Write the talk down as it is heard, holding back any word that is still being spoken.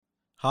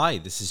Hi,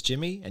 this is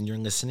Jimmy, and you're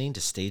listening to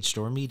Stage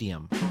Door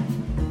Medium.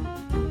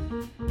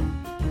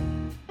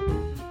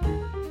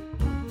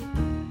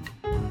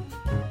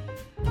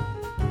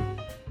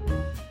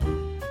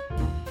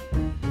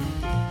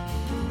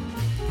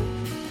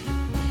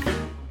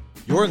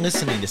 You're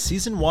listening to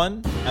Season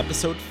 1,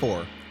 Episode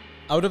 4,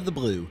 Out of the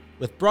Blue,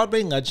 with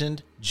Broadway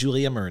legend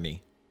Julia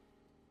Murney.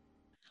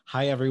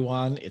 Hi,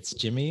 everyone. It's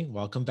Jimmy.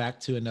 Welcome back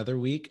to another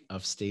week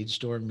of Stage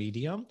Door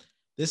Medium.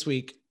 This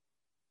week,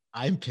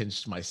 I'm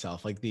pinched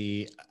myself.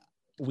 We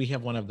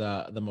have one of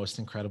the most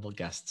incredible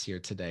guests here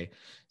today.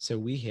 So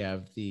we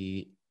have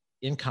the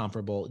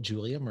incomparable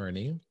Julia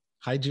Murney.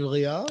 Hi,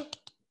 Julia.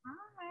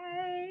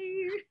 Hi.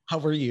 How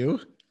are you?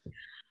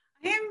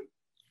 I'm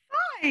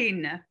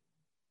fine.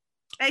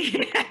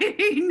 I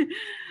mean,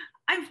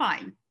 I'm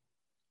fine.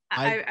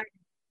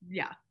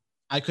 Yeah.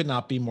 I could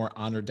not be more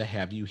honored to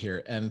have you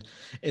here. And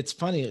it's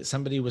funny,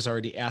 somebody was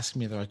already asking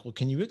me, they're like, well,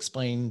 can you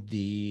explain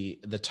the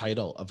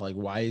title of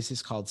why is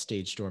this called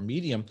Stage Door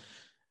Medium?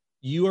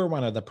 You are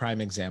one of the prime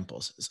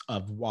examples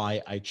of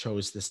why I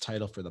chose this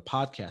title for the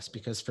podcast,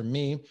 because for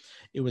me,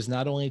 it was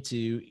not only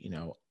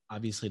to,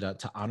 obviously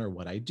to honor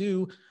what I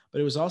do, but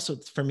it was also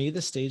for me,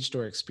 the stage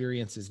door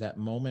experience is that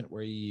moment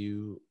where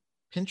you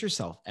pinch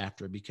yourself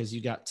after, because you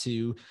got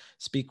to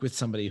speak with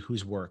somebody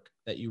whose work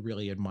that you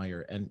really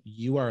admire. And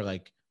you are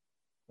like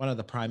one of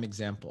the prime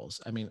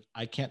examples. I mean,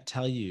 I can't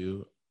tell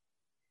you,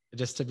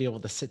 just to be able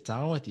to sit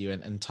down with you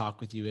and talk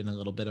with you in a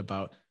little bit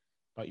about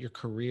your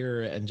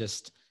career and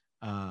just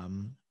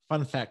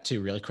fun fact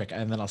too, really quick,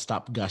 and then I'll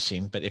stop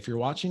gushing. But if you're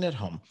watching at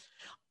home,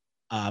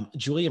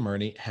 Julia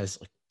Murney has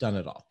done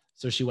it all.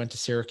 So she went to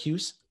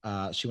Syracuse.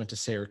 She went to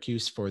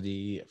Syracuse for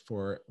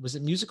was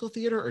it musical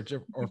theater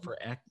or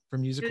for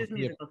musical theater?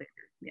 Musical theater.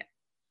 Yeah.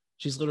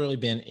 She's literally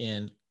been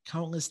in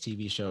countless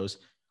TV shows,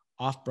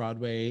 off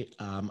Broadway.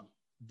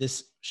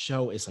 This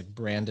show is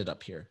branded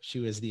up here. She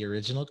was the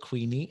original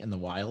Queenie in the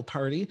Wild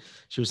Party.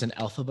 She was in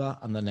Elphaba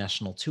on the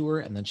national tour,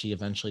 and then she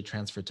eventually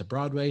transferred to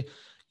Broadway.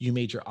 You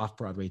made your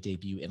off-Broadway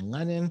debut in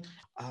Lennon.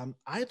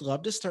 I'd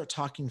love to start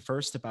talking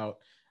first about,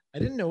 I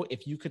didn't know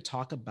if you could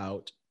talk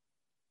about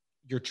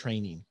your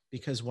training,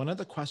 because one of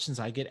the questions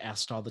I get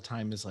asked all the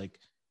time is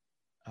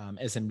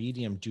as a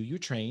medium, do you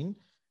train?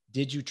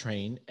 Did you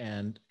train?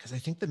 And because I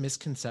think the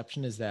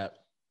misconception is that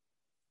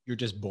you're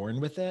just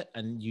born with it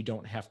and you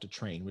don't have to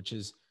train, which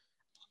is,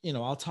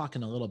 I'll talk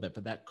in a little bit,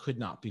 but that could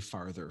not be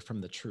farther from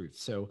the truth.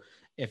 So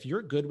if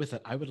you're good with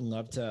it, I would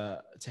love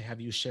to have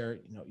you share,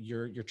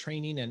 your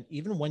training, and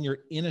even when you're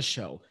in a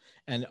show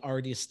and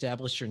already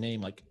established your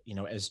name,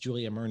 as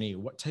Julia Murney,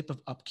 what type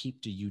of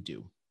upkeep do you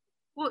do?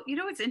 Well,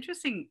 it's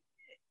interesting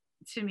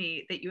to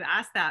me that you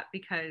asked that,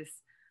 because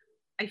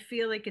I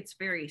feel like it's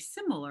very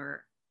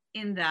similar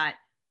in that,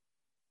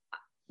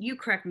 you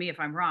correct me if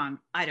I'm wrong,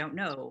 I don't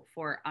know,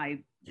 for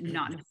I'm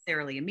not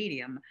necessarily a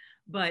medium,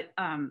 but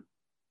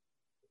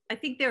I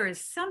think there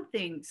is some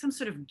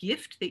sort of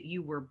gift that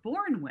you were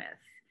born with.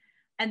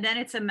 And then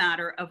it's a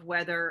matter of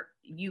whether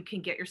you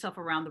can get yourself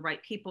around the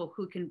right people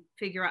who can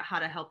figure out how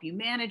to help you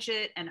manage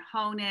it and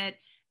hone it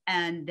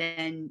and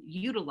then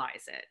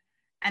utilize it.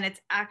 And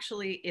it's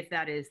actually, if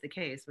that is the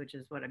case, which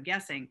is what I'm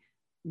guessing,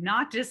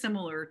 not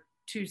dissimilar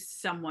to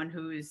someone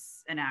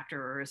who's an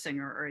actor or a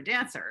singer or a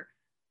dancer.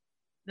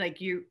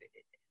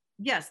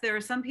 Yes, there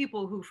are some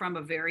people who from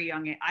a very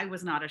young age, I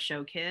was not a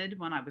show kid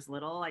when I was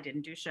little. I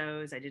didn't do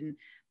shows.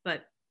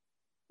 But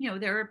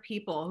there are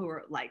people who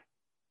are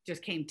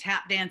just came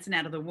tap dancing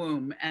out of the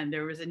womb, and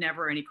there was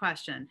never any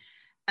question.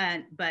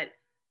 But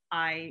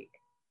I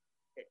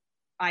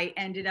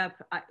ended up,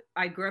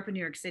 I grew up in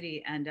New York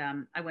City,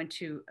 and I went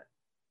to,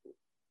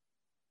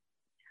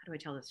 how do I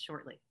tell this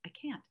shortly? I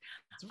can't.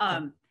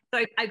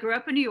 So I grew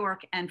up in New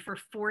York, and for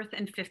 4th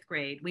and 5th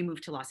grade, we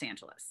moved to Los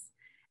Angeles.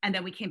 And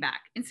then we came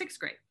back in 6th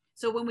grade.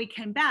 So when we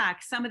came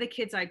back, some of the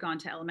kids I'd gone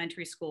to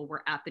elementary school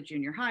were at the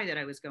junior high that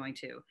I was going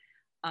to.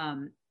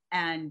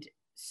 And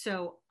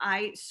so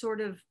I sort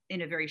of,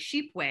 in a very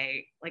sheep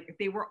way,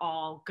 they were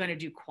all going to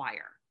do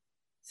choir.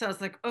 So I was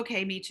like,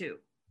 okay, me too.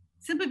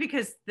 Simply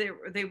because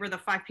they were the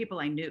 5 people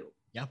I knew.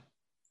 Yeah.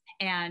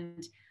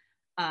 And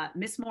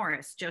Miss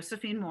Morris,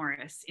 Josephine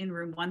Morris, in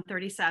room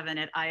 137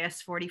 at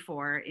IS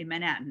 44 in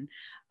Manhattan,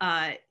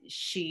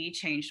 she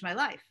changed my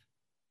life,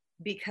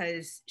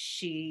 because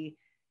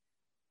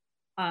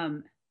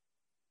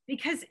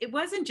because it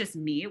wasn't just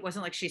me. It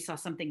wasn't like she saw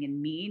something in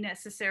me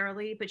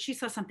necessarily, but she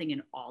saw something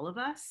in all of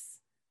us.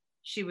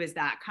 She was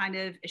that kind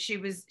of, she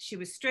was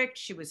strict,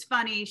 she was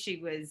funny, she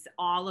was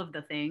all of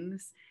the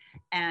things.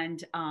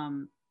 And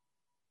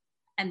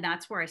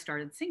that's where I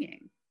started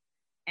singing.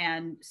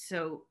 And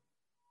so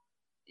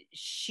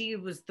she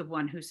was the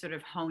one who sort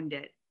of honed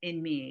it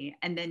in me.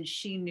 And then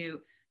she knew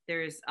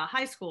there's a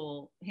high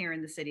school here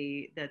in the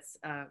city that's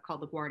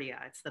called LaGuardia.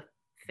 It's the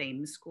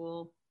Fame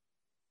School.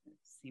 It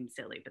seems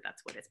silly, but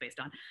that's what it's based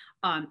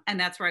on. And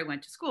that's where I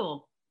went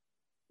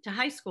to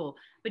high school.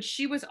 But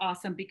she was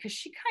awesome because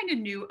she kind of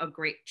knew a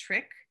great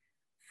trick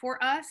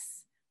for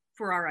us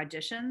for our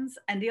auditions,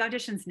 and the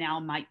auditions now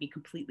might be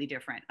completely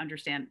different.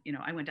 Understand,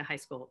 I went to high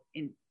school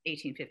in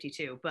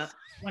 1852, but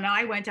when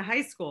I went to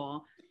high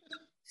school,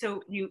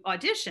 so you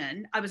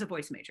audition, I was a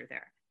voice major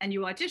there, and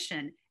you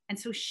audition. And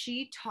so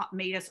she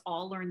made us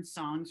all learn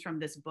songs from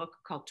this book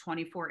called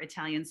 24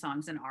 Italian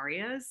Songs and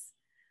Arias,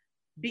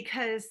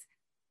 because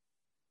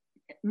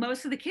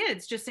most of the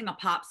kids just sing a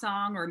pop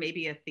song or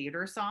maybe a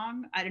theater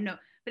song. I don't know.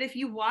 But if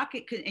you walk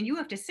it, and you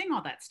have to sing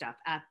all that stuff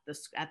at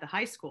the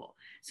high school.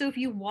 So if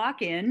you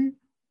walk in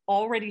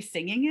already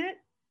singing it,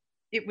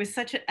 it was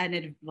such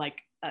a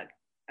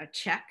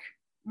check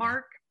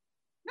mark.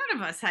 None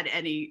of us had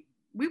any.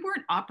 We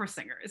weren't opera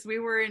singers. We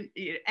weren't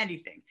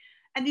anything.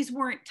 And these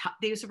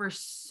these were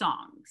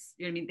songs.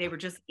 You know what I mean? They were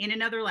just in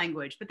another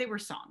language, but they were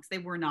songs. They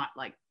were not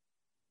like,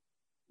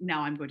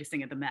 now I'm going to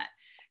sing at the Met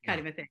kind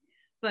of a thing.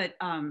 But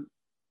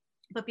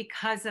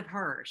because of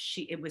her,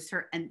 it was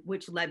her, and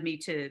which led me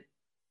to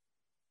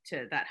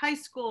that high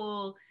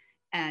school.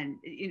 And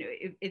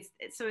it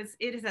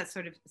is that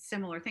sort of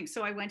similar thing.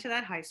 So I went to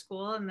that high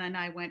school, and then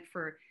I went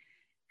for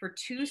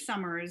 2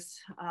 summers,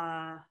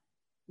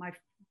 my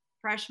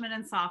freshman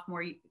and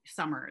sophomore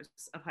summers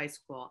of high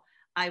school.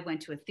 I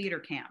went to a theater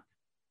camp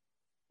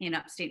in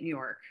upstate New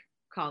York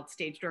called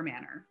Stage Door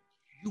Manor.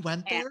 You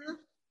went there?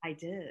 I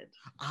did.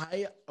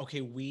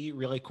 We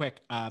really quick.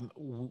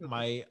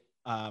 My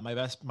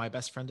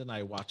best friend and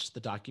I watched the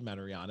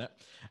documentary on it,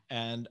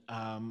 and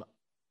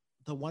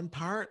the one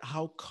part,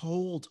 how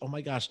cold! Oh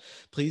my gosh!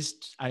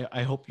 Please,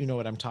 I hope you know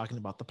what I'm talking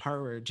about. The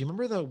part where, do you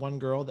remember the one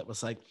girl that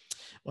was like,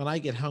 "When I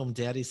get home,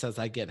 Daddy says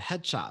I get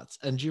headshots,"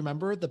 and do you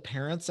remember the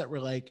parents that were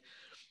like,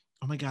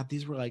 oh my God,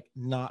 these were like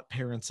not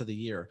parents of the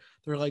year.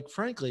 They're like,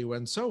 frankly,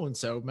 when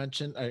so-and-so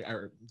mentioned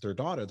their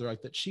daughter, they're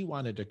like that she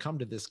wanted to come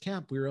to this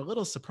camp, we were a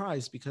little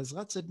surprised because,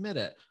 let's admit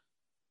it,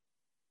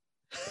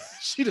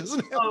 she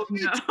doesn't have any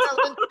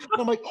talent.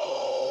 And I'm like,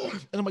 oh,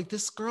 and I'm like,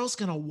 this girl's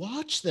gonna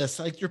watch this.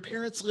 Like, your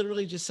parents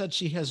literally just said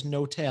she has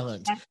no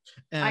talent.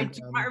 And I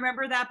do not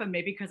remember that, but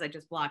maybe because I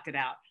just blocked it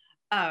out.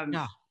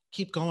 Yeah,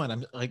 keep going.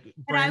 I'm like,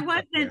 and I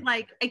wasn't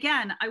like,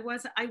 again, I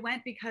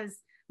went because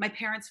my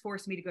parents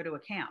forced me to go to a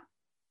camp.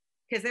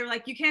 Because they were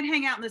like, you can't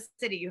hang out in the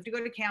city. You have to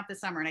go to camp this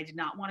summer. And I did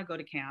not want to go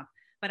to camp,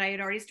 but I had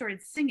already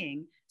started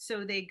singing.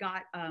 So they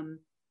got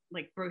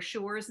like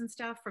brochures and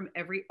stuff from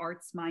every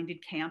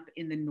arts-minded camp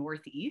in the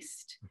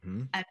Northeast,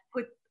 and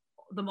put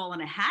them all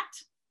in a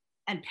hat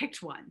and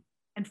picked one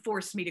and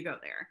forced me to go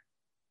there.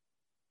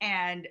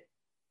 And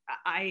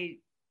I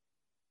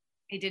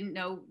didn't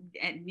know,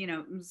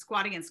 and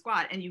squat against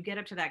squat. And you get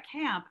up to that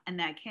camp, and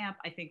that camp,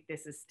 I think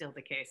this is still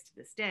the case to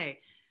this day,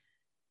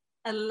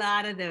 a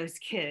lot of those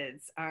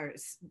kids are,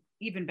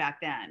 even back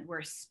then,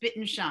 were spit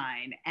and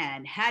shine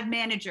and had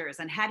managers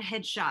and had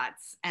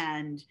headshots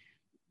and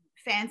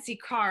fancy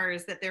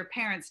cars that their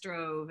parents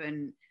drove.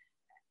 And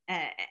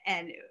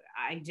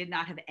I did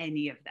not have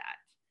any of that.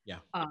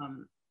 Yeah.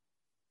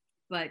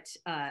 But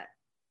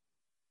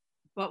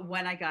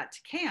when I got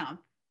to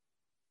camp,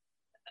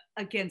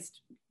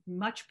 against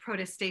much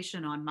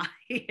protestation on my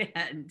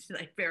end,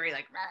 like very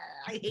like,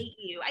 I hate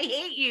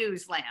you,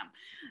 slam.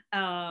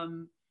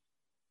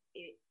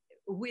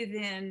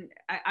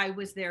 I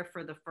was there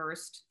for the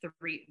first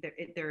 3,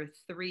 there are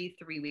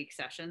 3-week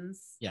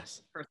sessions.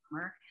 Yes. Per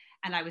summer.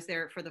 And I was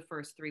there for the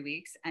first 3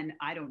 weeks, and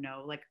I don't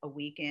know, like a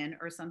week in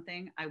or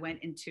something, I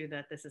went into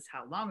this is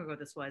how long ago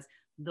this was,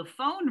 the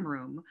phone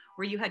room,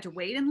 where you had to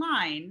wait in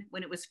line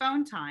when it was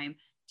phone time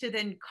to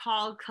then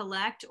call,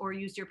 collect, or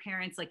use your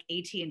parents' like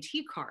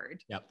AT&T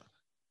card. Yep.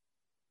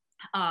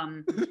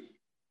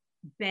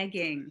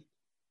 Begging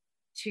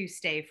to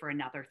stay for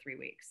another 3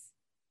 weeks.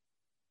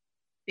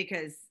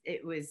 Because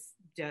it was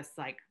just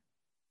like,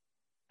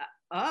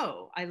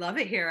 oh, I love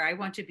it here. I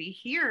want to be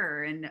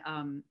here.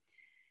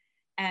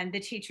 And the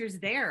teachers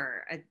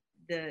there,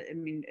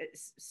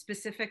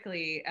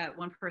 specifically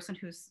one person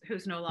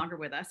who's no longer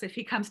with us, if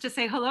he comes to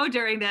say hello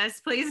during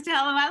this, please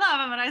tell him I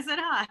love him. And I said,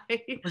 hi.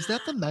 Was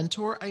that the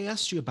mentor I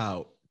asked you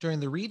about during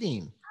the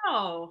reading?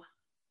 Oh,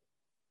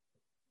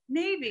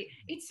 maybe.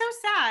 It's so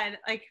sad.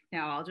 Like,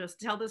 now I'll just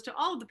tell this to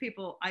all of the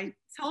people I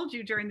told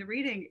you during the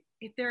reading.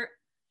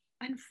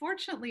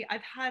 Unfortunately,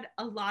 I've had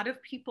a lot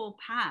of people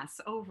pass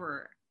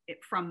over it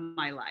from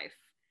my life.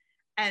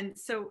 And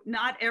so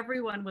not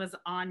everyone was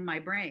on my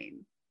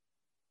brain.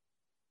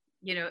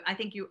 I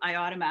think I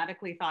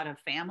automatically thought of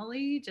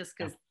family just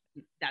because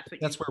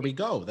that's where we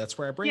go. That's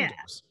where our brain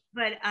goes.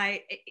 But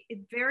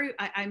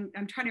I'm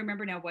trying to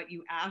remember now what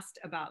you asked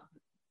about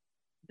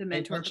the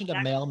mentor. I mentioned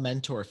a male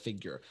mentor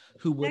figure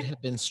who would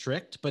have been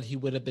strict, but he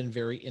would have been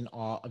very in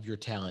awe of your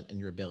talent and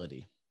your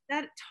ability.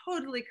 That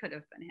totally could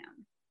have been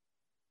him.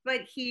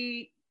 But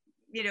he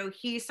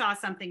saw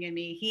something in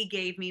me. He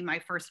gave me my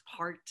first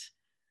part.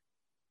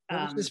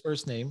 What was his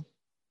first name?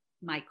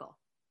 Michael.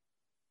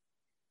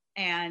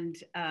 And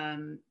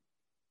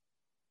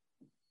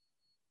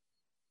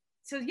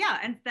so, yeah.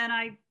 And then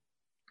I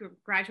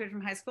graduated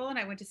from high school, and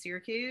I went to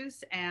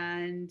Syracuse,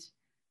 and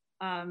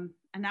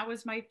that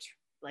was my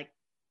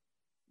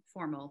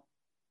formal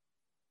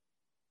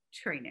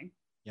training.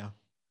 Yeah.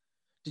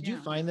 Did you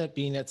Yeah. find that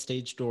being at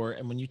Stage Door,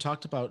 and when you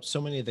talked about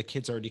so many of the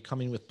kids already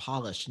coming with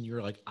polish, and you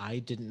were like, I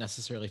didn't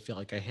necessarily feel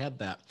like I had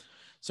that.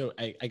 So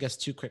I guess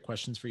two quick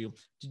questions for you.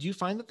 Did you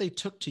find that they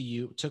took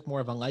more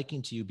of a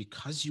liking to you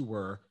because you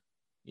were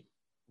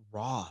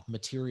raw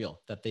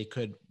material that they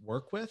could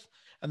work with?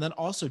 And then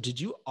also, did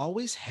you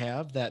always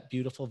have that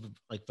beautiful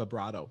like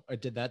vibrato, or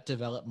did that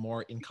develop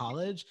more in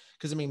college?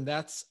 Because I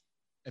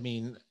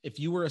mean, if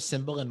you were a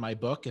symbol in my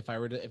book, if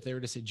they were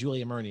to say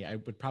Julia Murney, I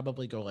would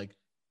probably go like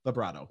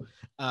vibrato.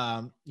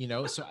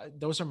 So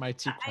those are my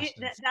two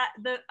questions.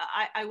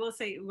 I will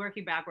say,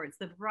 working backwards,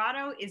 the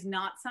vibrato is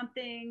not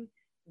something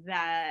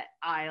that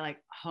I like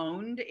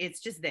honed.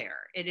 It's just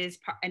there. It is,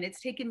 and it's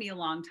taken me a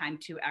long time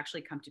to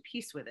actually come to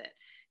peace with it,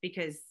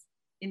 because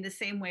in the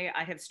same way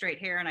I have straight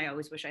hair and I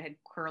always wish I had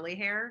curly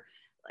hair,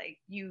 like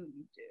you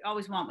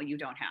always want what you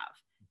don't have.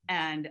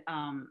 And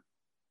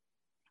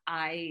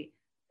I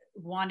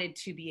wanted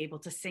to be able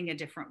to sing a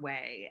different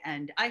way.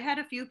 And I had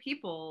a few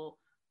people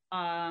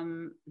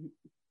um,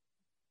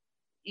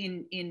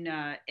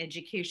 in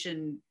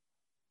education,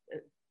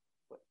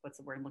 what's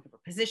the word I'm looking for,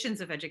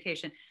 positions of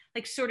education,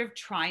 like sort of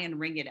try and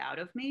wring it out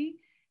of me.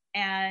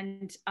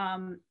 And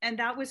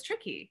that was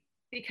tricky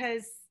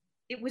because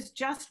it was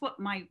just what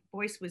my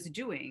voice was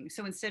doing.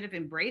 So instead of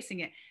embracing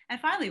it, and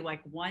finally,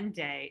 like one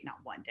day, not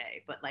one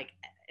day, but like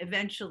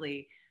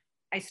eventually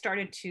I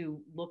started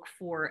to look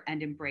for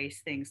and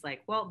embrace things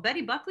like, well,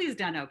 Betty Buckley's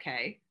done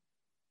okay.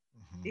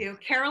 Mm-hmm.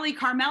 Carolee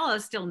Carmela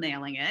is still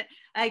nailing it.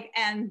 Like,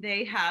 and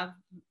they have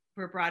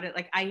vibrato.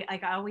 Like I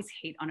always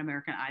hate on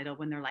American Idol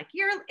when they're like,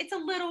 it's a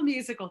little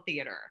musical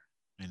theater.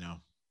 I know.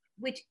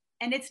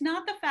 And it's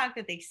not the fact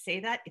that they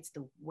say that, it's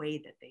the way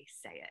that they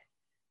say it.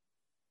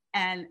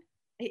 And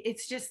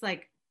it's just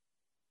like,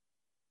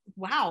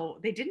 wow,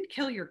 they didn't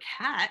kill your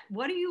cat.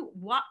 What?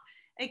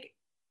 Like,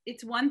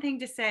 it's one thing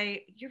to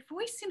say your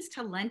voice seems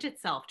to lend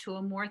itself to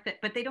a more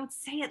but they don't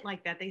say it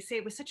like that. They say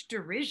it with such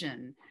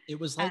derision. It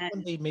was like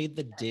when they made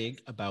the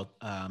dig about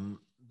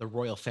the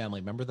royal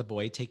family. Remember the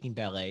boy taking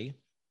ballet?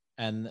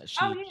 And she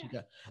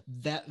got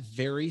that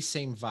very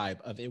same vibe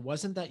of, it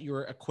wasn't that you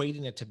were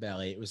equating it to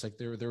ballet. It was like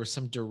there was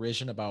some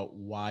derision about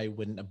why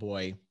wouldn't a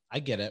boy. I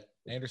get it.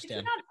 I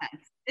understand.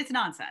 It's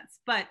nonsense.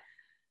 But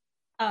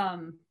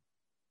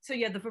so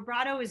yeah, the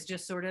vibrato is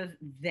just sort of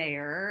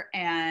there.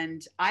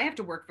 And I have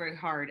to work very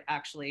hard,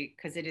 actually,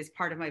 because it is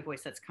part of my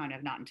voice that's kind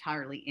of not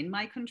entirely in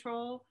my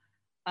control,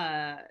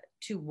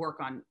 to work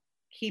on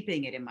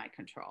keeping it in my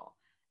control.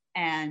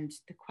 And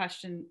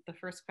the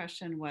first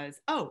question was,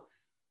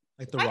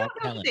 like I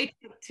don't know if they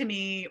took to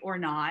me or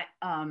not.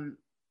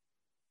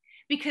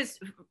 Because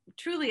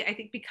truly, I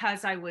think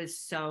because I was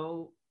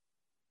so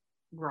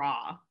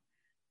raw,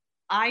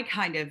 I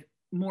kind of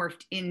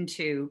morphed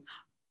into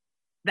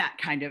that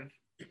kind of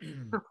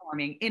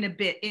performing in a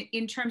bit,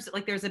 in terms of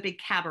like, there's a big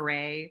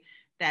cabaret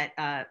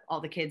that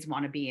all the kids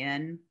want to be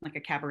in, like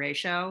a cabaret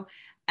show.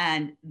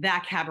 And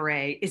that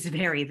cabaret is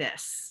very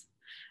this.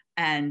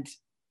 And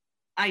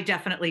I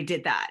definitely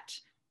did that.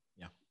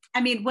 Yeah.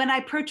 I mean, when I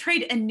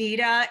portrayed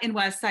Anita in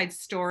West Side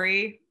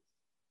Story,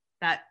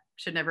 that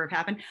should never have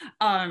happened.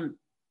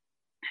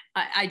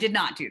 I did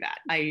not do that.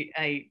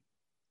 I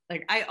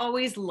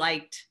always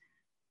liked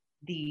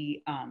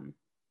the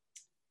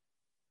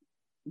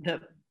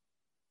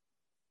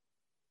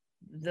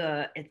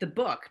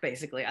book,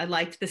 basically. I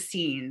liked the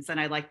scenes and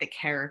I liked the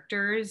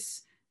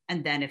characters,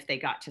 and then if they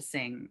got to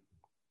sing,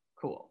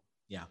 cool.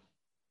 Yeah.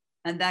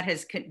 And that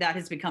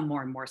has become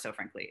more and more so,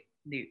 frankly,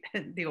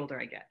 the older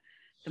I get,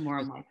 the more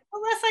I'm like,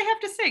 unless I have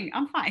to sing,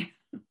 I'm fine.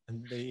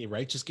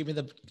 Right, just give me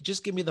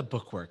the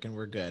bookwork and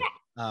we're good.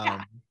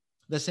 Yeah.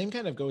 The same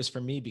kind of goes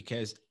for me,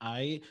 because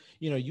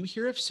you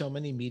hear of so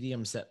many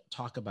mediums that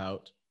talk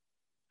about,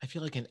 I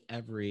feel like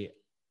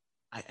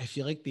I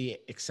feel like the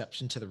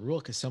exception to the rule,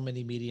 because so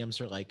many mediums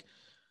are like,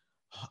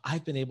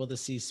 I've been able to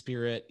see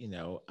spirit,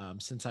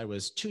 since I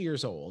was 2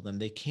 years old, and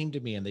they came to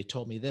me and they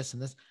told me this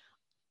and this.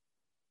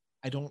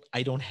 I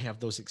don't have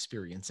those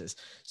experiences.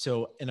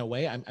 So in a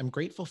way, I'm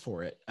grateful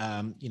for it.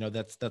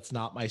 That's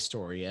not my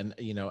story. And,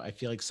 I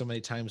feel like so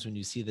many times when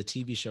you see the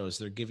TV shows,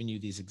 they're giving you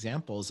these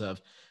examples of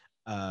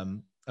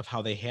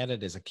how they had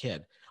it as a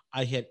kid.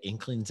 I had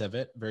inklings of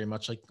it, very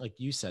much like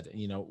you said.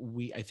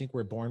 I think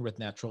we're born with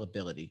natural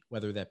ability,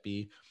 whether that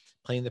be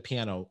playing the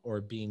piano or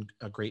being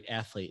a great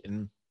athlete.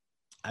 And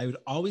I would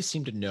always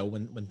seem to know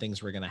when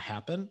things were going to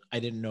happen. I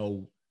didn't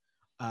know.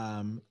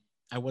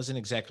 I wasn't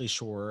exactly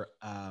sure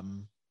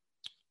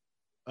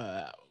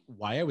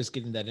why I was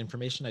getting that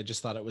information. I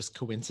just thought it was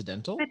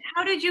coincidental. But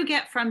how did you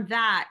get from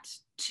that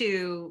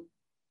to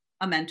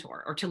a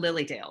mentor or to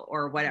Lily Dale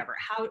or whatever?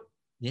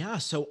 Yeah.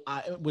 So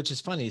which is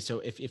funny. So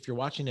if you're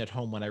watching at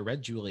home, when I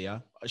read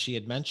Julia, she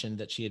had mentioned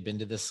that she had been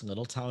to this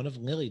little town of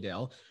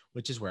Lilydale,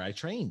 which is where I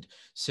trained.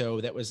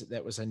 So that was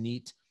a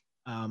neat,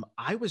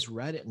 I was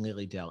read at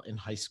Lilydale in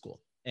high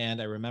school.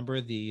 And I remember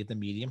the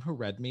medium who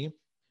read me,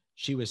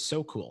 she was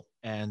so cool.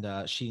 And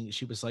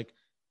she was like,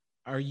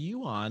 are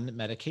you on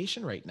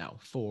medication right now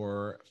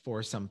for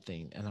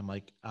something? And I'm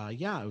like,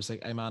 yeah. I was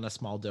like, I'm on a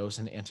small dose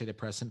and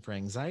antidepressant for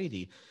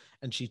anxiety.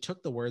 And she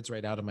took the words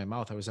right out of my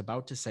mouth. I was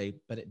about to say,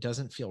 but it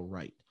doesn't feel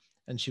right.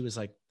 And she was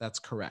like, that's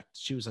correct.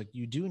 She was like,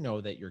 you do know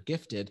that you're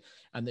gifted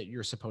and that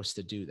you're supposed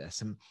to do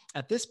this. And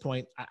at this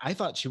point, I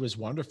thought she was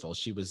wonderful.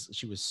 She was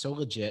so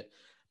legit.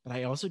 But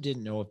I also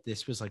didn't know if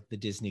this was like the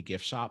Disney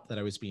gift shop that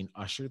I was being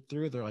ushered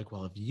through. They're like,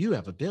 well, if you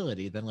have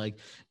ability, then like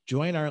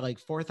join our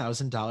like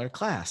 $4,000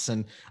 class.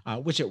 And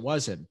which it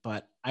wasn't,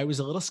 but I was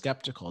a little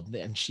skeptical.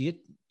 And she had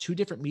two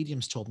different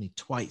mediums told me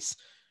twice,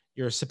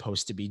 you're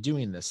supposed to be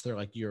doing this. They're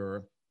like,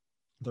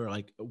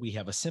 we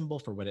have a symbol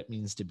for what it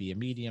means to be a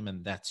medium,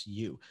 and that's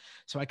you.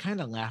 So I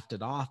kind of laughed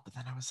it off, but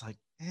then I was like,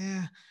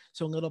 eh.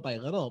 So little by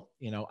little,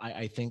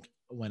 I think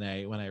when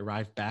I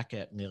arrived back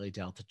at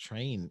Lilydale to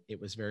train, it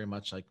was very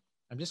much like,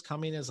 I'm just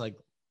coming as like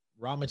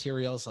raw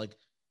materials, like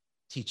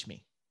teach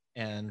me.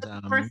 And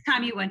The first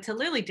time you went to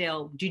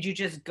Lilydale, did you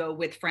just go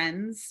with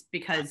friends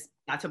because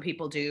that's what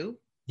people do?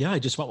 yeah, I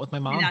just went with my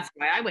And mom. that's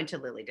why I went to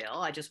Lilydale.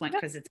 I just went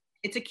because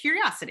it's a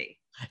curiosity.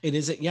 It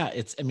is, yeah.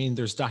 I mean,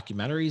 there's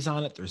documentaries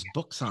on it, there's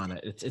books on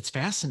it. It's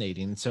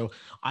fascinating. So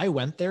I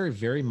went there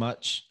very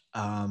much.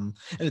 And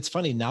it's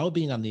funny now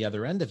being on the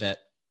other end of it.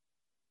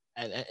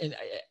 And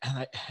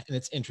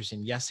it's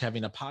interesting. Yes,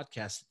 having a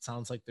podcast, it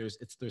sounds like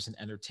there's an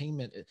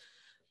entertainment,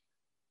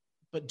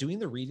 but doing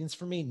the readings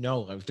for me,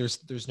 no, like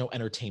there's no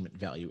entertainment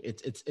value.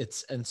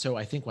 And so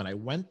I think when I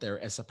went there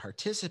as a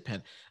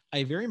participant,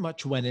 I very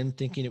much went in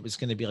thinking it was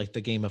going to be like the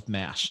game of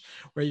MASH,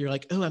 where you're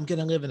like, oh, I'm going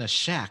to live in a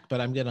shack,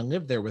 but I'm going to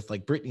live there with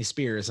like Britney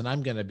Spears, and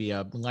I'm going to be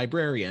a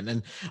librarian.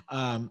 And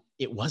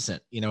it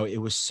wasn't. It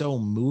was so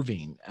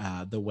moving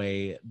the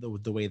way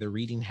the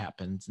reading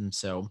happens. And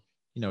so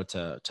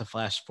to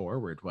flash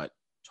forward,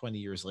 20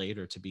 years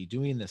later, to be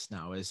doing this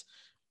now is.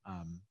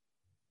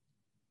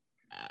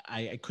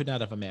 I could not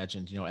have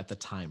imagined, at the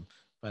time,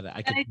 but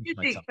I could pinch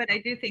myself. But I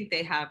do think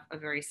they have a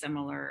very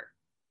similar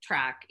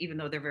track, even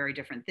though they're very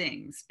different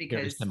things, Very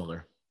because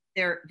similar.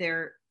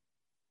 they're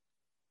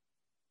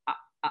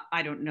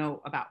I don't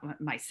know about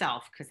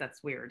myself because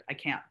that's weird. I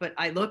can't, but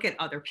I look at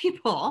other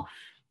people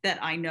that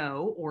I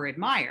know or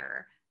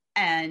admire.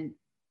 And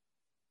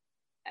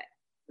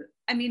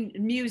I mean,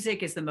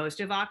 music is the most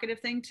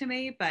evocative thing to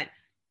me, but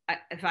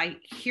if I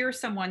hear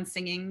someone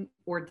singing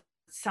or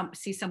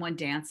see someone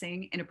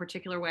dancing in a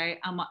particular way,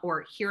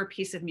 or hear a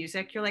piece of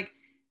music, you're like,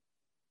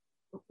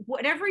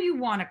 whatever you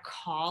want to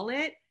call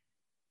it,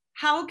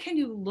 how can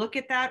you look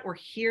at that or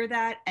hear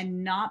that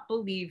and not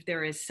believe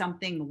there is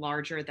something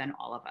larger than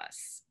all of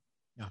us?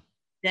 Yeah.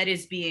 That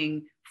is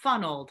being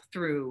funneled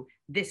through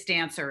this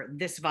dancer,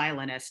 this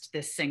violinist,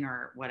 this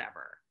singer,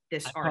 whatever,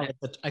 this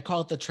artist. I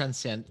call it the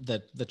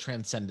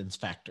transcendence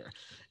factor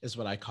is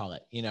what I call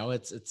it.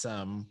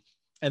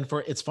 And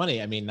it's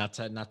funny. I mean, not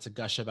to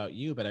gush about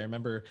you, but I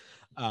remember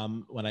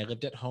when I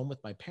lived at home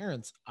with my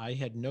parents, I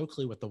had no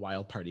clue what the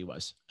Wild Party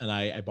was, and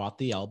I bought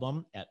the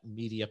album at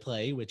Media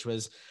Play, which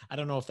was, I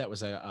don't know if that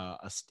was a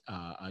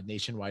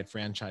nationwide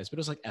franchise, but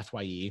it was like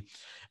FYE.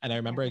 And I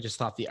remember I just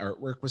thought the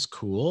artwork was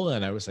cool,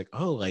 and I was like,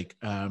 oh, like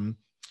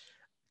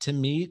to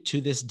me,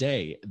 to this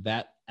day,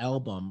 that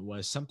album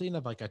was something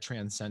of like a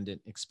transcendent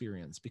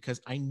experience,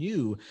 because I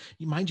knew,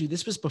 mind you,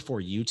 this was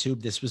before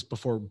YouTube, this was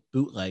before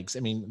bootlegs. I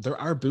mean, there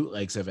are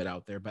bootlegs of it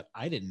out there, but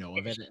I didn't know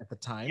of it at the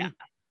time. Yeah.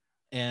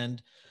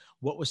 And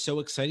what was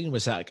so exciting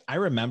was that, like, I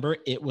remember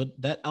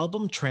that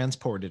album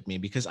transported me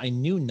because I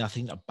knew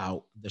nothing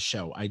about the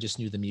show. I just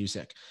knew the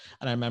music.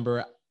 And I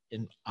remember,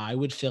 and I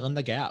would fill in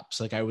the gaps.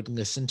 Like, I would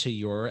listen to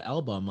your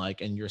album,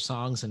 like, and your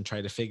songs, and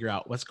try to figure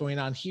out what's going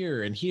on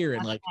here and here.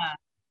 And like,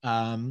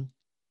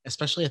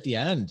 especially at the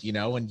end,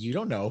 when you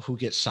don't know who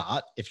gets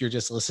shot if you're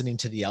just listening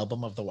to the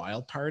album of the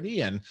Wild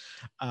Party. And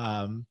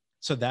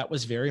so that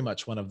was very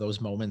much one of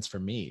those moments for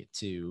me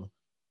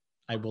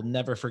I will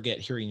never forget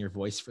hearing your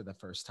voice for the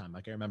first time.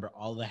 Like, I remember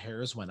all the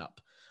hairs went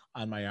up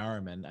on my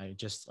arm, and I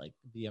just like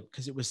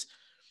because it was,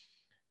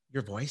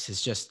 your voice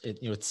is just,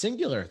 it's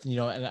singular,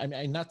 and I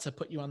mean, not to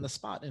put you on the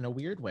spot in a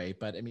weird way,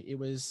 but I mean,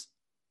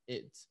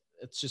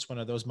 it's just one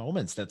of those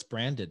moments that's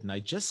branded. And I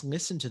just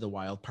listened to the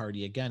Wild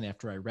Party again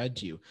after I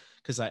read you,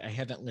 because I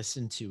haven't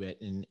listened to it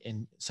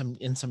in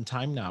some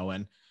time now.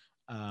 And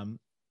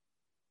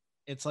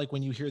it's like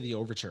when you hear the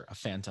overture of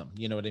Phantom,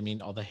 you know what I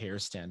mean? All the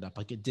hairs stand up,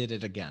 like it did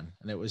it again.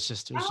 And it was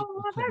just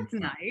That's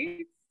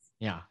nice.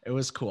 Yeah, it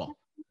was cool.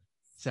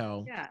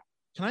 So yeah.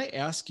 Can I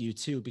ask you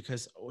too,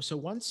 because so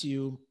once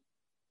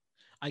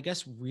I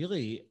guess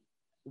really,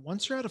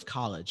 once you're out of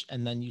college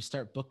and then you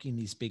start booking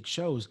these big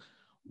shows,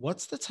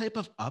 what's the type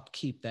of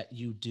upkeep that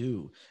you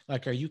do?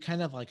 Like, are you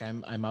kind of like,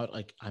 I'm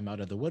out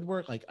of the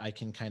woodwork, like I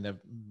can kind of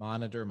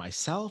monitor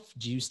myself?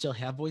 Do you still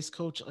have voice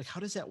coach? Like,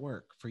 how does that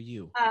work for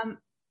you?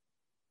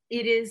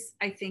 It is,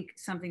 I think,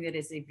 something that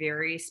is a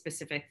very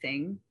specific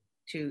thing,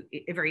 to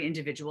a very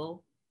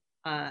individual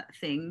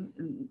thing.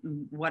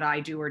 What I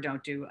do or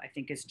don't do, I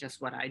think, is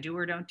just what I do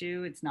or don't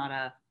do. It's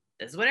not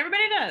this is what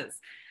everybody does.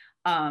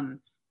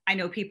 I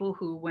know people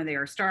who, when they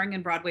are starring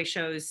in Broadway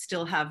shows,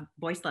 still have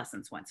voice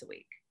lessons once a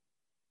week.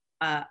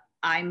 uh,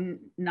 I'm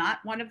not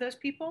one of those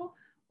people,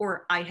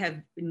 or I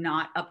have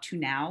not up to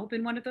now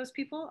been one of those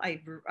people.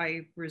 I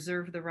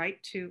reserve the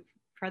right to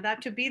for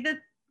that to be the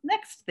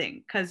next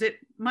thing, because it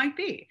might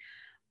be.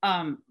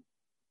 Um,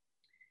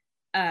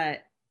 uh,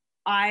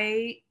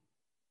 I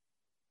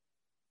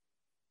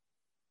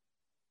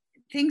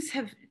things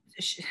have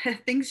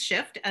things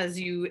shift as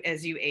you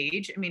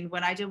age. I mean,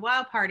 when I did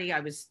Wild Party, I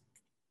was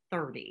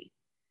 30,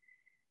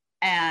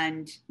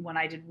 and when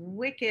I did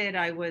Wicked,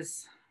 I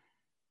was,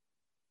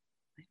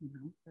 I don't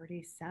know,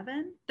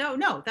 37.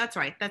 No, that's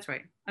right. That's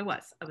right. I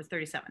was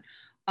 37.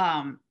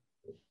 Um,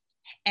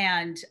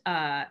 and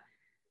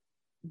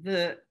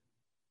the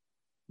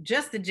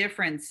just the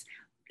difference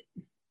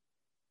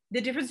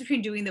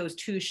between doing those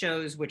two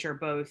shows, which are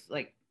both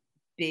like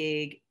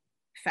big,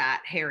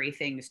 fat, hairy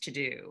things to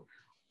do,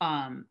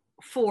 um,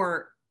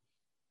 for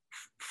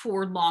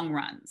long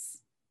runs.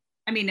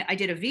 I mean, I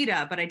did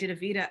Evita, but I did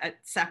Evita at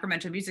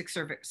Sacramento Music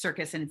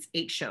Circus, and it's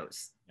 8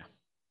 shows. Yeah.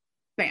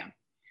 Bam.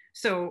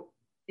 So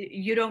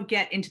you don't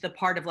get into the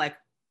part of like,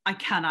 I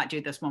cannot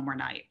do this one more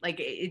night. Like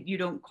you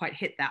don't quite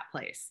hit that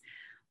place.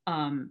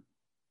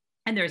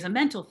 And there's a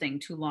mental thing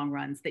to long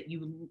runs that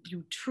you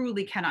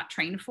truly cannot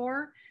train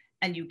for,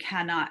 and you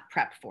cannot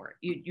prep for it.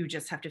 You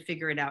just have to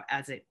figure it out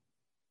as it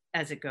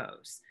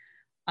goes.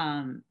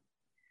 I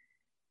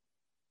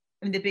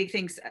mean, the big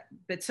things,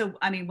 but so,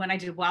 I mean, when I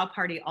did Wild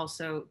Party,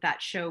 also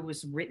that show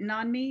was written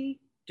on me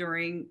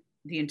during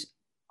the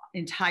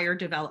entire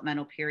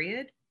developmental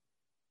period,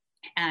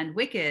 and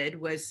Wicked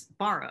was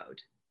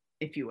borrowed,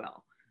 if you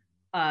will.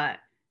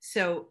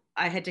 So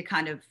I had to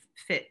kind of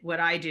fit what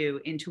I do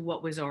into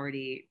what was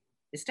already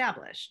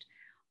established.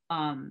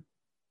 And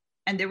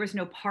there was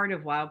no part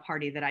of Wild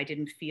Party that I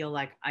didn't feel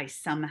like I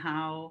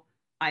somehow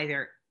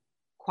either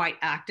quite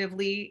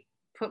actively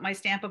put my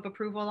stamp of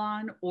approval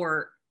on,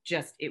 or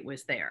just it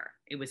was there.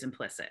 It was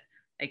implicit.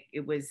 Like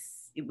it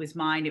was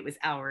mine, it was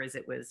ours,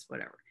 it was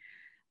whatever.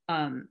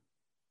 And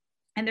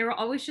there were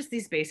always just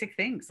these basic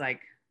things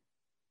like,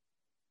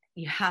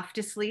 you have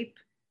to sleep,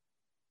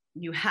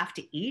 you have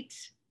to eat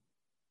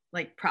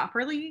like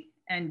properly,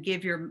 and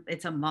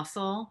it's a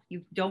muscle.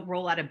 You don't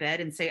roll out of bed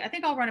and say, I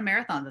think I'll run a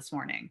marathon this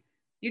morning.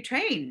 You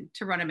train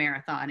to run a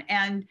marathon,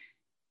 and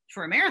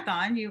for a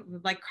marathon, you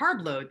like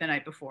carb load the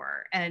night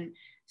before. And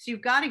so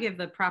you've got to give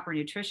the proper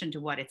nutrition to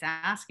what it's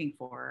asking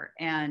for.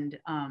 And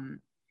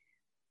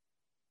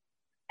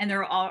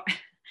there are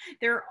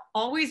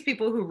always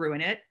people who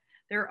ruin it.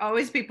 There are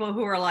always people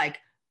who are like,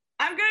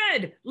 I'm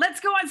good, let's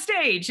go on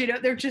stage. You know,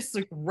 they're just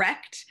like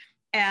wrecked,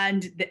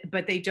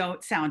 but they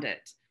don't sound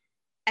it.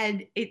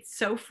 And it's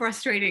so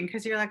frustrating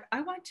because you're like,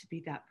 I want to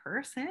be that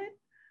person.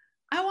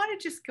 I want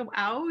to just go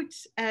out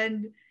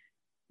and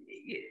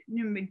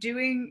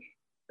doing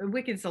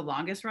Wicked's the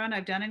longest run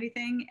I've done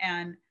anything.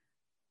 And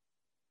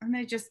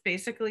I just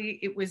basically,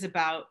 it was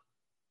about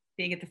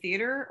being at the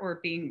theater or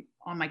being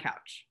on my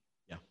couch.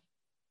 Yeah.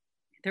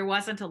 There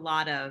wasn't a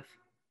lot of,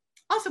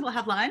 also we'll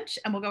have lunch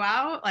and we'll go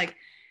out. Like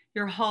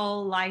your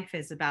whole life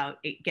is about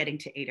getting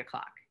to 8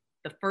 o'clock.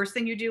 The first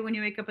thing you do when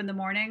you wake up in the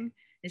morning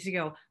is you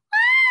go,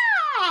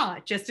 ah,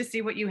 just to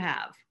see what you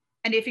have.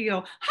 And if you go,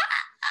 ah,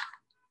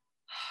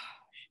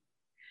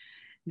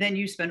 then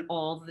you spend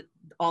all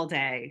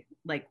day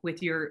like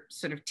with your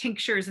sort of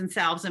tinctures and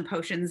salves and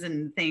potions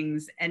and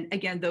things. And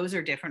again, those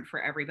are different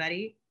for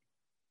everybody.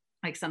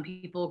 Like some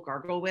people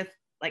gargle with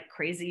like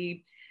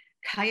crazy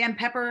cayenne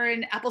pepper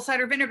and apple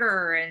cider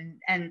vinegar,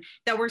 and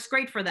that works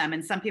great for them.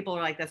 And some people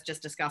are like, that's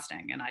just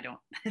disgusting, and I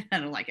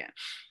don't like it.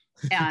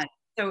 And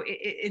so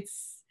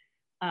it's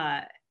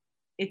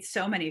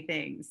so many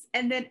things.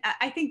 And then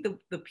I think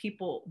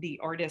the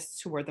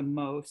artists who are the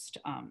most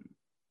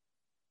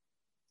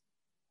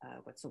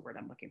what's the word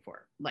I'm looking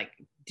for? Like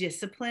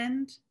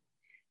disciplined,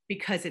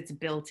 because it's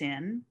built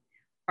in,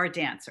 are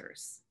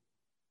dancers.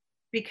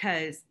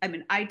 Because I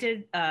mean, I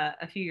did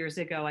a few years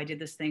ago, I did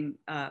this thing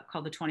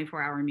called the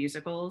 24-hour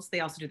musicals.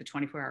 They also do the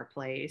 24-hour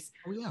plays.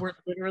 Oh, yeah. Where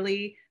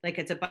literally like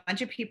it's a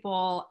bunch of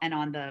people, and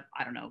on the,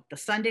 I don't know, the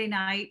Sunday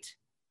night,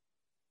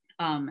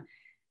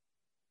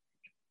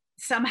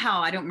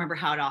 somehow, I don't remember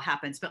how it all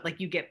happens, but like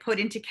you get put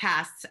into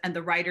casts and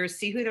the writers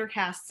see who their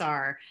casts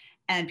are,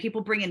 and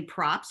people bring in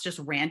props, just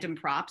random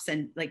props.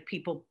 And like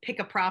people pick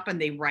a prop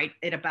and they write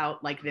it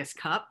about like this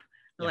cup.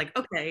 They're like,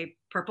 okay,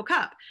 purple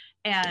cup.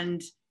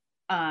 And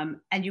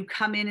you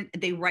come in,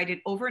 and they write it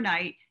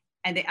overnight,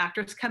 and the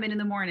actors come in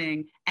the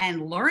morning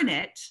and learn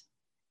it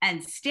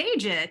and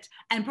stage it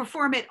and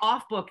perform it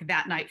off book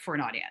that night for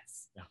an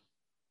audience.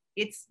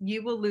 Yeah.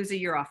 You will lose a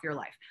year off your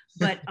life.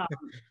 But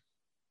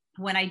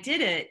when I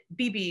did it,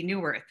 BB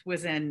Newirth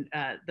was in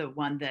the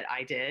one that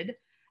I did.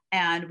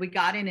 And we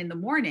got in the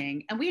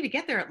morning, and we had to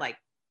get there at like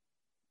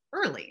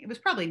early. It was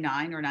probably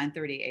 9 or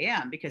 9:30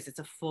 a.m. because it's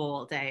a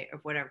full day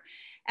of whatever.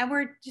 And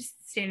we're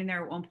just standing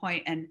there at one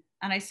point, and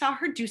I saw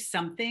her do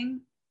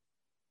something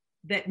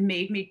that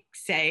made me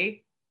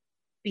say,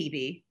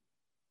 BB,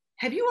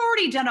 have you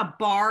already done a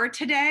bar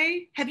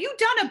today? Have you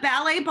done a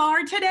ballet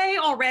bar today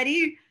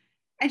already?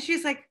 And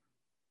she's like,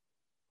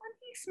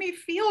 makes me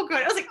feel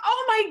good. I was like,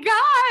 oh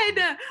my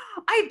God,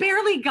 I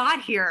barely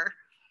got here.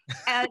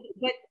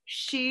 But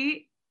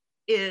she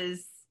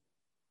is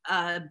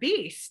a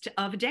beast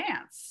of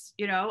dance,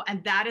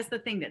 and that is the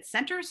thing that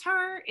centers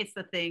her. It's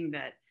the thing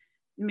that,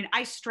 I mean,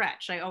 I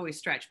always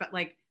stretch, but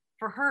like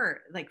for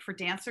her, like for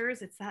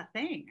dancers, it's that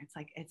thing. It's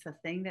like, it's the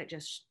thing that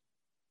just,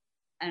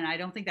 and I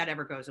don't think that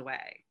ever goes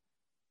away.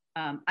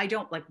 I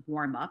don't like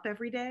warm up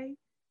every day,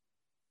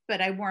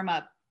 but I warm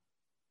up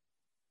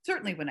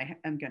certainly when I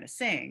am going to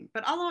sing,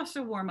 but I'll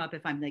also warm up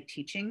if I'm like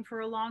teaching for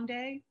a long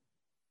day,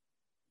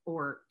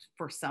 or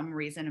for some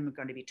reason I'm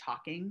going to be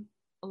talking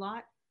a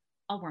lot.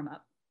 I'll warm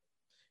up.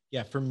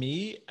 Yeah, for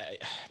me,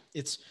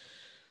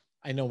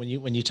 I know when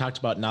you talked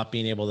about not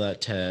being able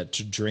to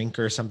drink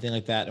or something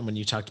like that, and when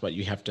you talked about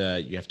you have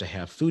to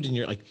have food in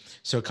your, like,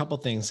 so a couple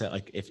things that,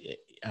 like, if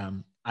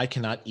I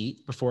cannot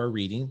eat before a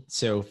reading.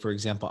 So for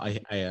example,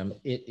 I am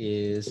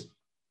it's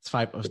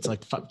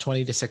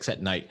 20 to 6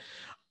 at night.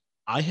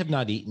 I have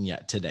not eaten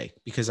yet today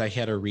because I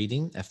had a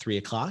reading at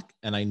 3:00,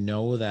 and I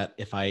know that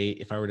if I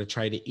were to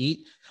try to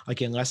eat,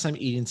 like, unless I'm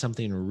eating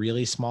something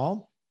really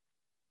small,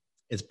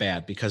 it's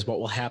bad, because what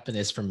will happen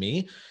is, for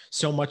me,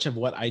 so much of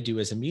what I do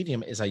as a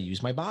medium is I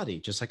use my body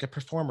just like a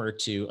performer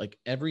to, like,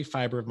 every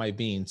fiber of my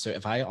being. So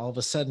if I all of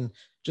a sudden,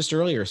 just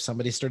earlier,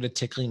 somebody started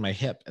tickling my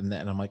hip, and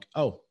then I'm like,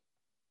 oh,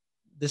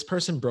 this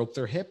person broke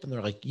their hip, and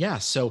they're like, yeah.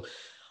 So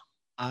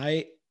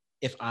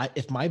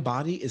if my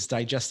body is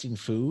digesting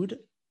food,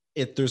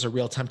 there's a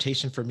real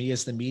temptation for me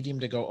as the medium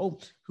to go, oh,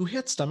 who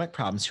had stomach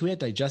problems? Who had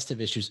digestive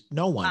issues?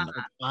 No one.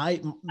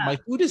 My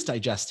food is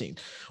digesting.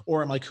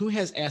 Or I'm like, who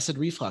has acid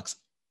reflux?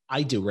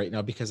 I do right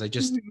now because I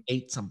just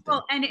ate something.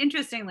 Well, and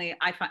interestingly,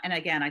 I find, and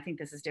again, I think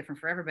this is different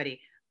for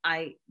everybody,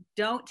 I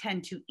don't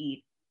tend to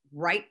eat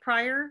right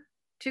prior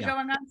to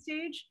going on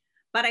stage,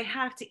 but I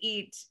have to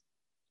eat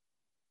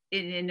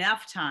in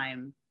enough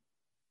time.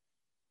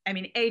 I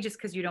mean, just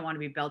because you don't want to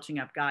be belching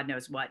up God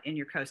knows what in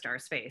your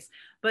co-star's face,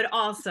 but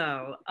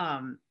also,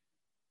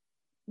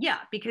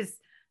 because,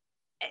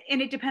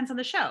 and it depends on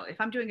the show. If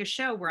I'm doing a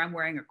show where I'm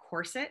wearing a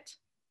corset,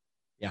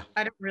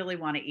 I don't really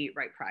want to eat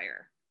right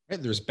prior.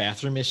 Right. There's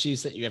bathroom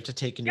issues that you have to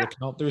take into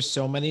account. There's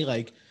so many,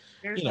 like,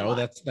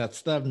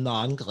 that's the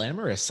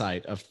non-glamorous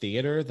side of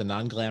theater, the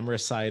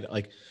non-glamorous side,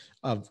 like,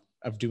 of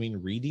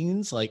doing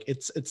readings. Like,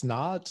 it's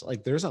not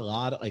like, there's a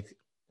lot of,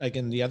 like,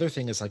 and the other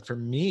thing is, like, for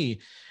me,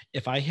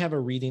 if I have a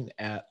reading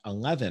at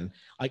 11,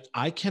 like,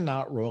 I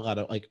cannot roll out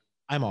of, like,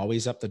 I'm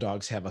always up. The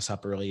dogs have us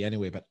up early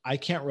anyway, but I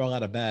can't roll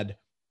out of bed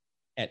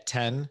at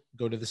 10,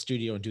 go to the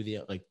studio and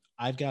do like,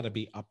 I've got to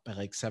be up by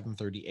like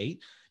 7:38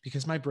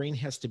 because my brain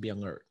has to be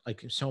alert.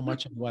 Like, so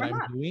much of what I'm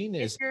doing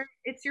is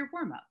it's your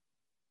warm up.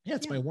 Yeah,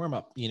 it's my warm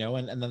up,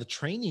 and then the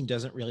training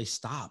doesn't really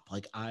stop.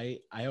 Like, I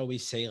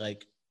always say,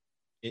 like,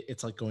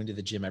 it's like going to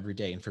the gym every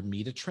day. And for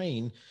me to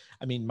train,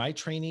 I mean, my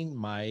training,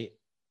 my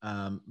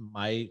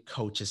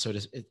coaches,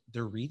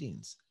 they're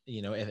readings,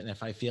 and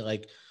if I feel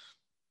like,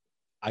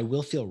 I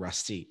will feel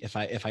rusty if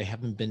I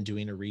haven't been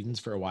doing a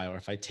readings for a while, or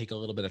if I take a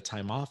little bit of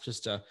time off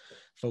just to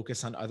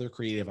focus on other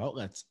creative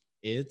outlets,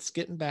 it's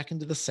getting back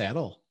into the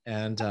saddle.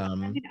 And I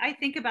mean, I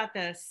think about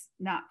this,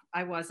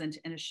 I wasn't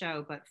in a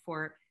show, but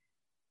for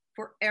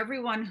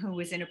everyone who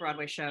was in a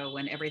Broadway show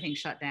when everything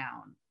shut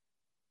down,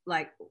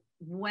 like,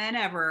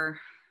 whenever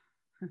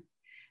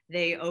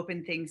they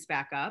open things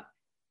back up,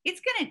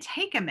 it's going to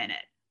take a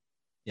minute.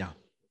 Yeah.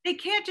 They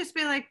can't just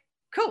be like,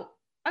 cool,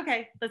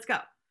 okay, let's go.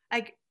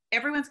 Like,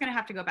 everyone's going to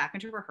have to go back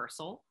into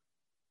rehearsal,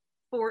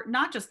 for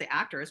not just the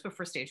actors, but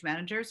for stage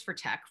managers, for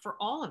tech, for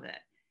all of it.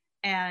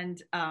 And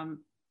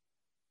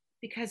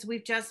because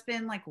we've just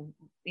been, like,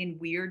 in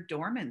weird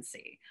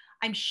dormancy.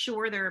 I'm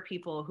sure there are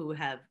people who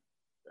have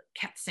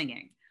kept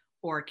singing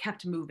or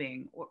kept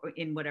moving or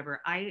in whatever.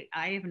 I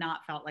have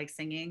not felt like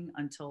singing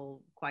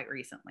until quite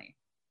recently.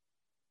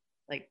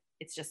 Like,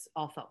 it's just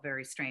all felt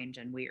very strange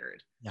and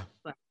weird. Yeah.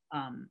 But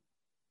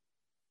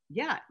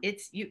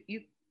it's you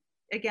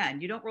again,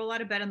 you don't roll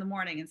out of bed in the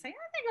morning and say, I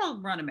think I'll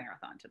run a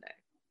marathon today.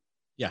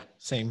 Yeah,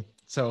 same.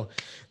 So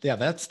yeah,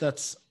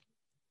 that's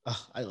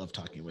I love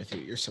talking with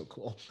you. You're so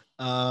cool.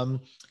 A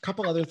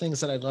couple other things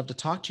that I'd love to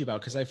talk to you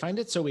about, because I find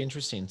it so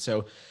interesting.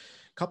 So a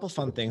couple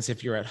fun things.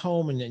 If you're at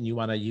home and you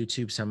want to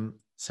YouTube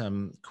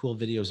some cool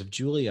videos of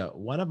Julia,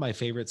 one of my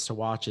favorites to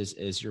watch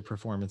is your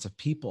performance of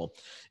People.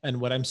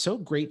 And what I'm so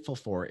grateful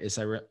for is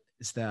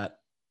that,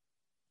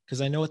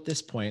 because I know at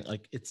this point,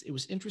 like, it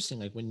was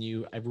interesting. Like,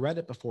 I've read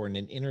it before in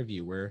an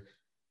interview where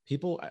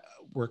people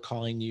were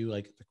calling you,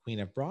 like, the Queen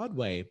of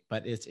Broadway,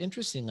 but it's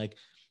interesting. Like,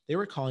 they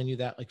were calling you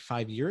that like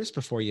 5 years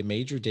before you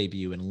made your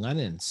debut in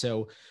Lennon.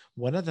 So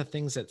one of the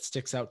things that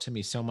sticks out to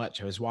me so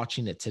much, I was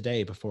watching it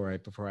today before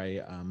I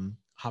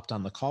hopped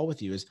on the call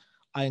with you, is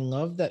I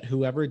love that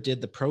whoever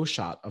did the pro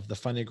shot of the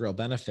Funny Girl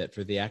benefit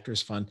for the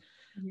Actors Fund,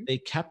 they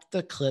kept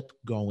the clip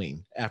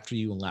going after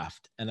you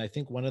left. And I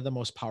think one of the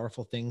most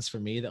powerful things for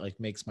me that, like,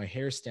 makes my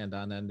hair stand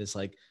on end is,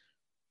 like,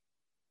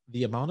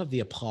 the amount of the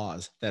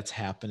applause that's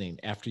happening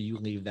after you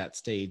leave that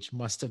stage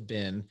must have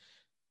been,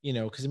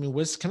 because I mean,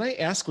 can I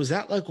ask, was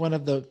that like one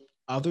of the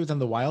other than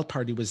the Wild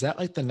Party, was that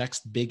like the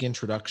next big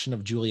introduction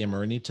of Julia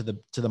Murney to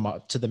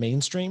the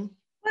mainstream?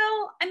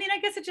 Well, I mean, I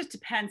guess it just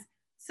depends.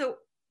 So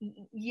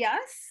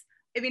yes,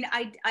 I mean,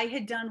 I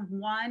had done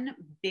one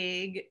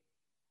big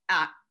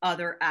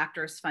other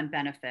actors fund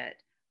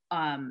benefit,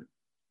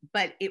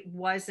 but it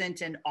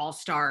wasn't an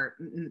all-star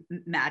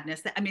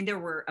madness. I mean, there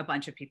were a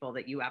bunch of people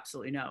that you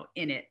absolutely know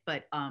in it,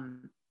 but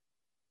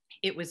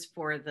it was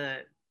for the,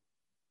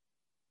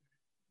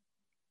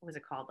 what was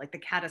it called? Like the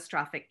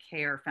Catastrophic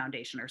Care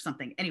Foundation or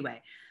something.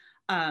 Anyway,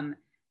 um,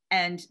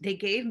 and they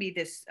gave me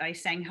this. I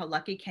sang "How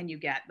Lucky Can You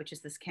Get," which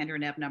is this Kander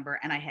and Ebb number,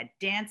 and I had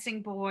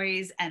dancing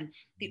boys, and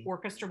the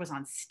orchestra was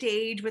on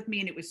stage with me,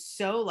 and it was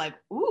so like,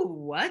 ooh,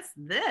 what's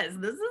this?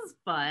 This is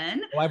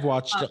fun. Oh, I've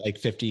watched it like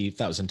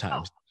 50,000 Oh,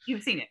 times.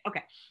 you've seen it,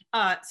 okay.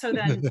 So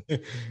then,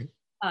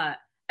 I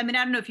mean,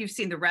 I don't know if you've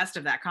seen the rest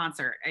of that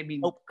concert. I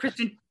mean, Oh,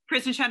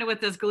 Kristen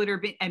Chenoweth does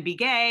 "Glitter and Be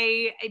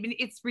Gay." I mean,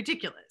 it's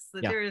ridiculous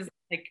that yeah. there is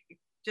like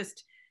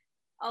just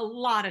a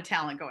lot of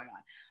talent going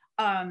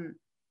on.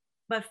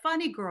 But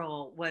Funny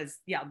Girl was,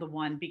 yeah, the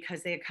one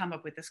because they had come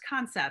up with this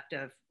concept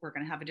of we're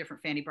going to have a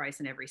different Fanny Brice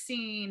in every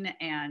scene.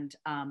 And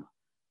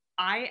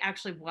I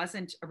actually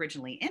wasn't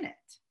originally in it.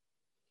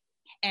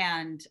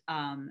 And,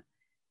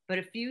 but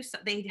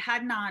they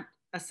had not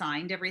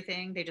assigned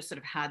everything. They just sort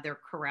of had their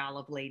corral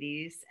of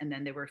ladies and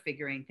then they were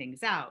figuring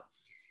things out.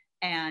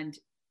 And,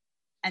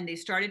 and they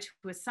started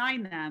to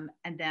assign them.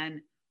 And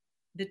then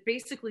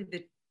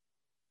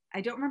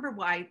I don't remember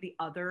why the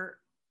other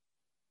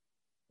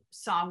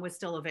song was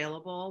still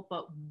available,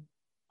 but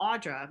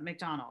Audra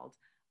McDonald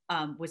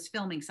was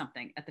filming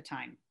something at the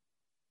time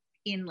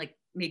in like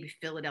maybe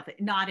Philadelphia,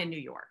 not in New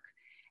York.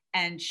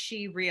 And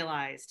she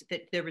realized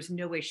that there was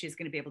no way she was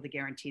going to be able to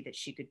guarantee that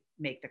she could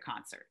make the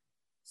concert.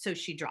 So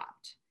she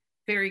dropped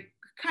very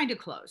kind of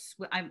close.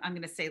 I'm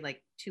going to say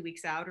like 2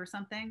 weeks out or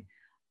something.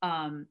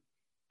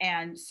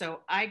 And so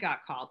I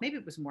got called. Maybe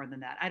it was more than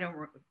that. I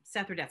don't.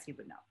 Seth Rudetsky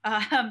would know.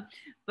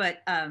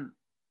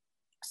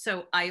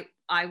 So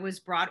I was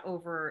brought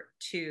over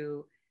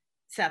to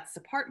Seth's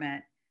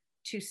apartment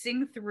to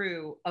sing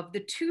through of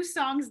the two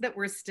songs that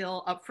were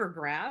still up for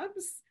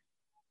grabs.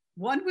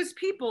 One was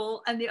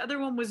People and the other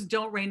one was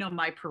Don't Rain on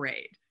My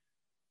Parade.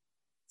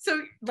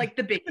 So like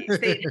the biggies,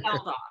 they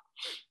held off.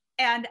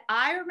 And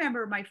I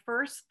remember my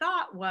first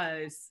thought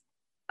was,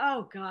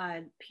 oh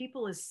God,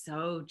 People is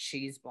so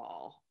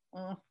cheeseball.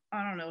 Oh,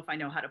 I don't know if I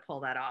know how to pull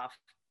that off.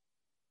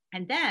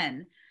 And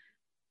then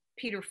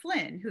Peter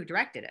Flynn, who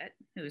directed it,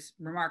 who's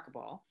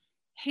remarkable,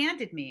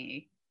 handed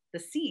me the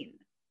scene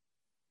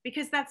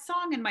because that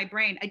song in my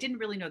brain, I didn't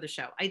really know the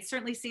show. I'd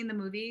certainly seen the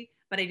movie,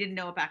 but I didn't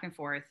know it back and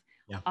forth.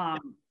 Yeah.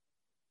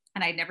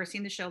 And I'd never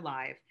seen the show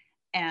live.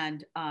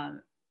 And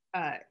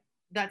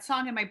that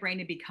song in my brain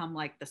had become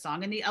like the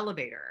song in the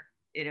elevator.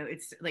 You know,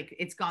 it's like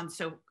it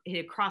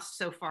had crossed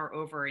so far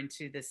over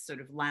into this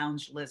sort of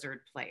lounge lizard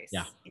place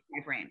in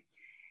my brain.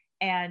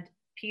 And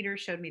Peter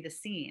showed me the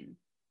scene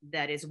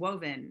that is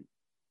woven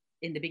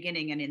in the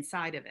beginning and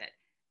inside of it.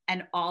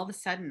 And all of a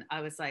sudden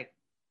I was like,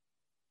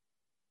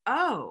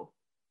 oh,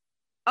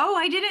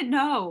 I didn't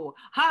know.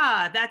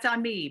 That's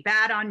on me,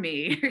 bad on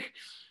me.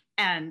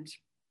 And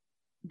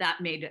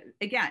that made it,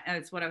 again,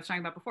 it's what I was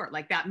talking about before.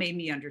 Like that made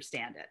me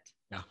understand it.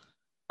 Yeah.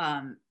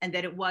 And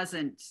that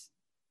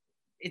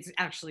it's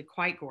actually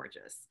quite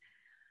gorgeous.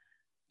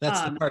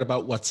 That's the part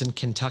about What's in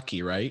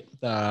Kentucky, right?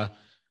 Yeah,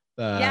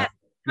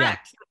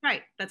 correct.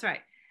 That's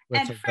right.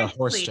 And the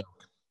horse joke.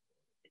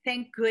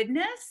 Thank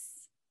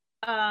goodness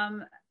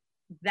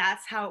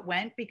that's how it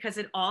went, because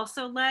it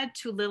also led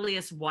to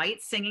Lillias White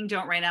singing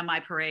Don't Rain on My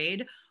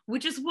Parade,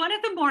 which is one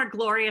of the more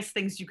glorious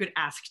things you could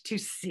ask to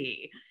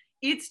see.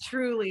 It's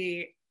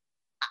truly...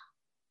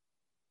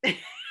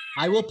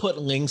 I will put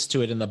links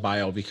to it in the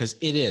bio because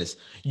it is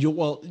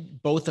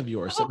both of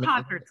yours. The whole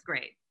concert's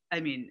great.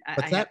 I mean,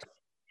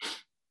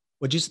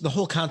 the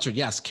whole concert?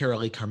 Yes,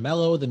 Carolee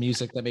Carmello, the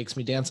music that makes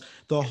me dance.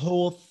 The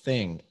whole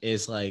thing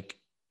is like,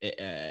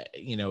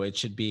 it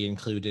should be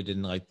included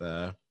in like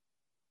the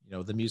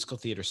musical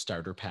theater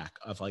starter pack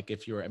of like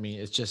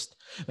it's just.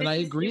 And I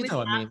agree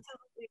though. I mean,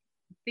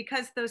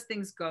 because those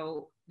things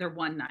they're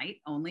one night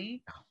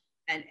only,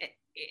 and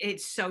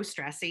it's so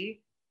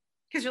stressy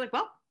because you're like,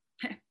 well,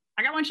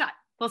 I got one shot.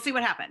 We'll see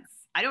what happens.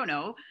 I don't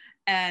know.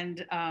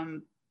 And I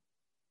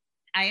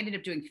ended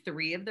up doing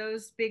 3 of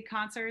those big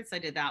concerts. I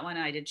did that one,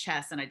 and I did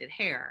Chess, and I did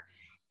Hair.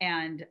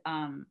 And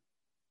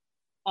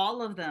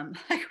all of them,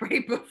 like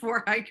right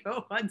before I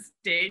go on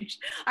stage,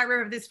 I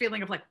remember this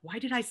feeling of like, why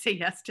did I say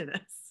yes to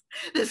this?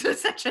 This was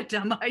such a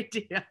dumb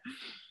idea.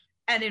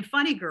 And in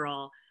Funny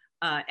Girl,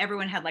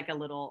 everyone had like a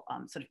little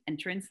sort of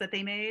entrance that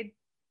they made.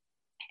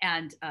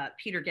 And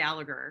Peter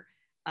Gallagher,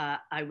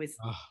 I was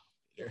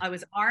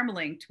arm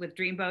linked with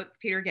Dreamboat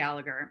Peter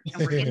Gallagher,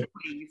 and we're in the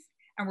wings,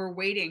 and we're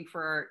waiting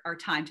for our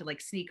time to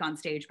like sneak on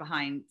stage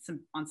behind some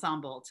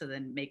ensemble to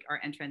then make our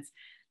entrance.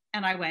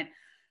 And I went,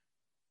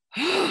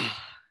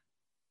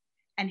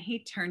 and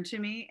he turned to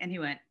me and he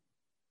went,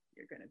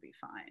 "You're going to be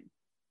fine."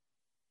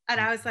 And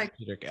I was like,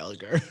 Peter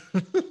Gallagher.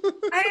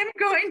 I am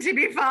going to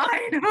be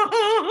fine.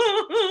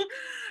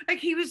 Like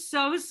he was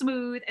so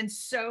smooth and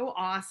so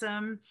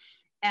awesome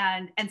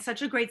and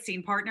such a great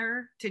scene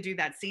partner to do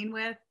that scene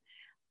with.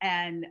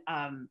 And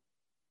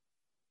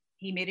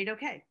he made it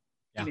okay.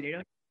 Yeah. He made it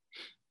okay.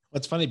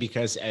 What's funny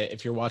because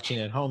if you're watching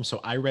at home, so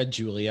I read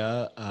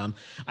Julia.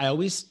 I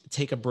always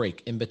take a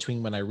break in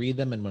between when I read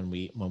them and when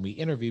we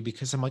interview,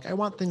 because I'm like, I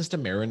want things to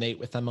marinate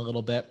with them a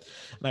little bit.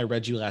 And I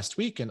read you last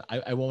week, and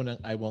I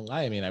won't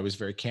lie. I mean, I was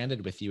very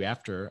candid with you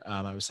after.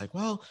 I was like,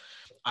 well,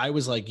 I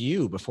was like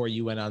you before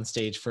you went on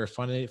stage for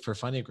Funny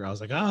Girl. I was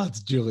like, oh,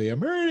 it's Julia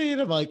Murney.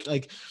 And I'm like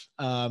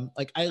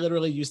I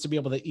literally used to be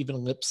able to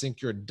even lip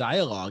sync your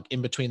dialogue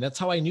in between. That's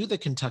how I knew the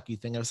Kentucky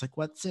thing. I was like,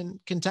 what's in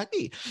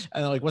Kentucky?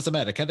 And I'm like, what's the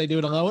matter? Can't I do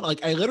it alone?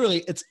 Like I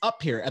literally, it's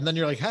up here. And then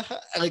you're like,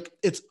 like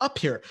it's up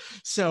here.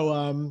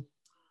 So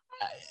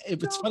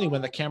it's funny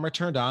when the camera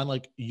turned on,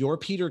 like your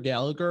Peter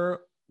Gallagher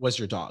was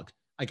your dog.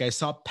 Like I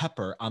saw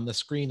Pepper on the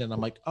screen and I'm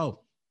like,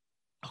 oh,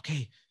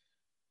 okay.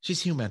 She's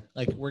human.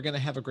 Like we're gonna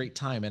have a great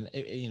time, and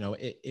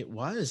it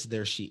was.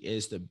 There she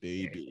is, the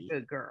baby,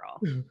 good girl.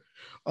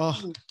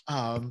 Oh,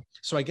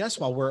 so I guess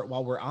while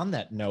we're on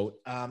that note,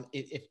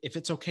 if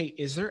it's okay,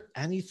 is there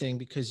anything,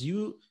 because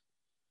you,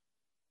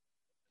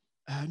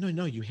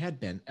 no, you had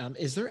been.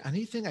 Is there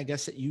anything, I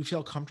guess, that you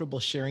feel comfortable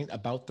sharing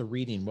about the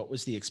reading? What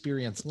was the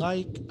experience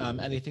like?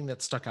 Anything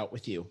that stuck out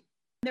with you?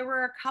 There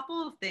were a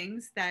couple of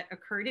things that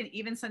occurred, and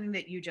even something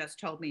that you just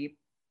told me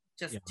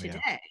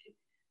today,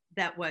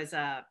 that was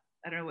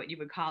I don't know what you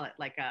would call it,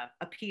 like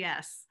a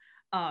PS.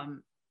 A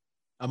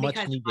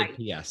much needed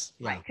PS.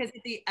 Yeah. Right. Because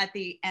at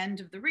the end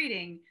of the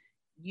reading,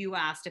 you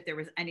asked if there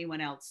was anyone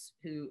else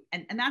who,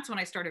 and that's when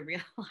I started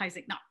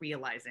not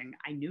realizing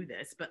I knew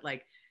this, but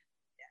like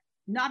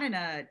not in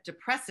a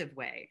depressive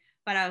way,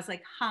 but I was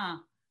like,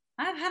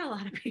 I've had a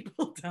lot of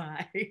people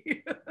die.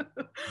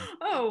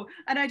 Oh,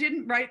 and I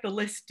didn't write the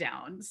list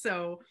down.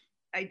 So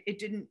it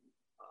didn't,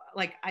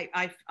 like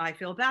I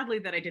feel badly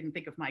that I didn't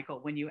think of Michael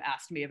when you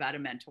asked me about a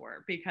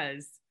mentor,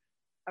 because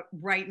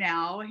right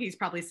now he's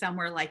probably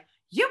somewhere like,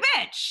 you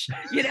bitch,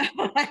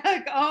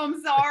 like, oh,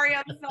 I'm sorry.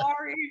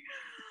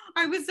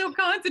 I was so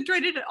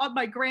concentrated on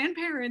my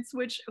grandparents,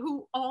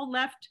 who all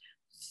left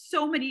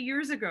so many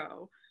years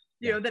ago,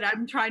 you know, that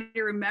I'm trying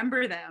to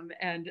remember them.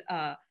 And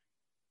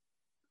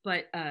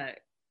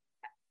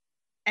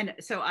and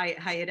so I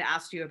had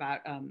asked you about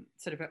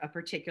sort of a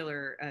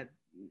particular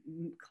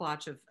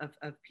clutch of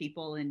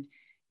people, and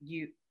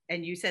you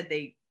said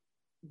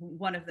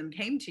one of them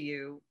came to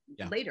you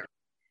later,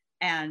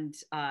 and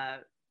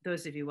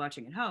those of you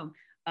watching at home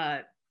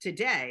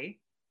today,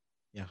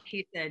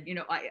 he said,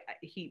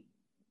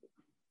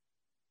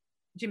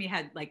 Jimmy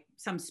had like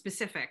some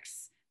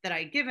specifics that I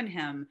had given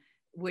him,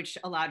 which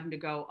allowed him to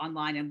go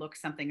online and look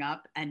something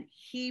up. And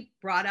he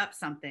brought up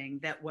something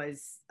that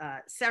was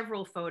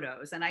several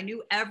photos, and I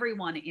knew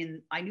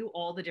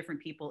all the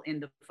different people in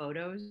the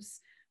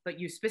photos, but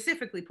you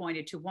specifically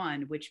pointed to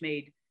one which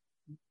made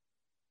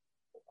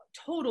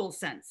total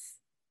sense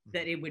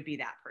that it would be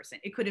that person.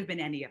 It could have been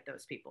any of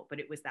those people, but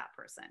it was that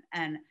person.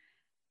 And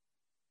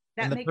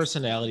the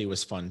personality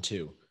was fun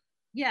too.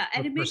 Yeah.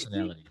 And it makes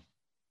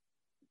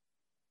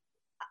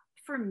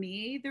for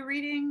me, the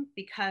reading,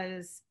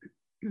 because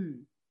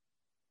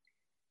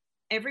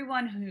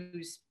everyone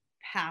who's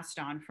passed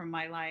on from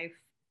my life,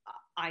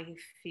 I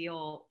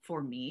feel,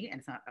 for me, and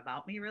it's not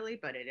about me really,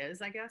 but it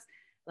is, I guess,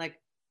 like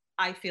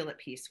I feel at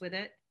peace with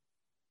it.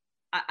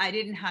 I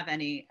didn't have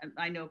any.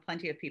 I know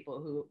plenty of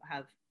people who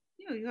have,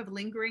 you have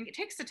lingering. It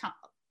takes a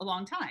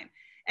long time.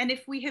 And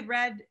if we had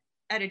read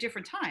at a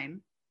different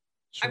time,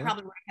 sure, I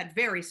probably would have had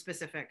very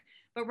specific.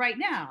 But right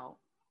now,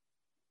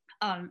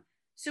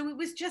 so it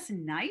was just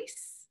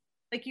nice.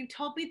 Like you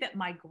told me that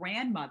my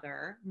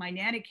grandmother, my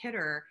Nana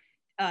Kidder,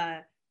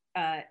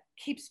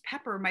 keeps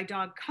Pepper, my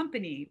dog,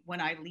 company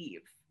when I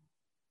leave,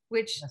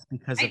 which that's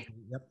because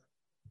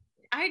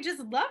I just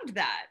loved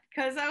that,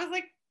 because I was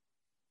like,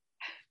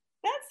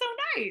 that's so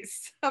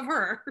nice of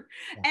her.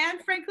 Yeah.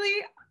 And frankly,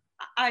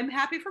 I'm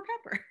happy for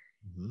Pepper.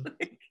 Mm-hmm.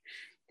 Like,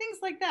 things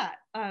like that.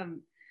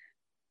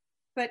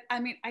 But I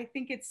mean, I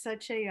think it's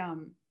such a,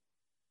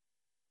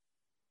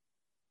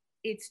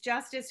 it's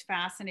just as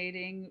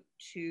fascinating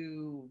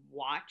to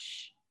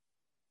watch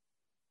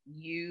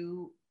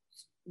you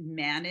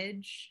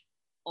manage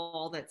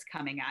all that's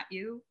coming at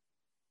you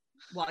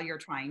while you're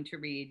trying to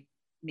read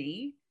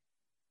me,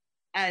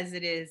 as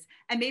it is.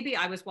 And maybe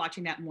I was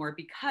watching that more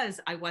because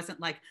I wasn't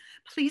like,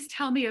 please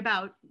tell me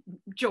about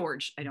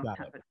George. I don't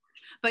have it.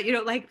 But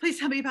like, please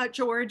tell me about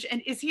George,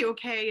 and is he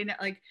okay? And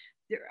like,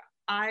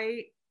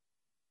 I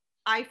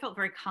felt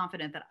very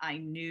confident that I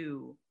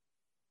knew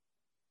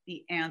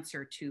the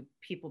answer to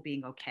people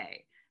being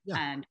okay,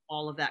 and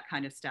all of that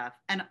kind of stuff.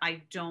 And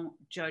I don't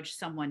judge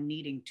someone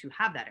needing to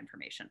have that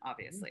information,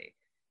 obviously.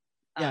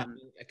 Yeah,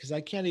 because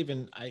I can't,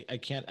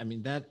 I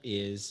mean, that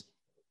is,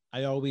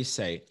 I always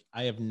say,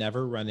 I have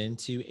never run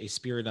into a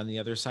spirit on the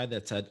other side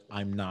that said,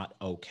 I'm not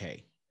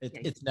okay.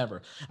 It's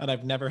never. And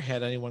I've never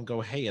had anyone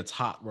go, hey, it's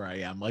hot where I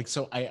am. Like,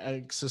 so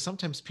so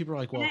sometimes people are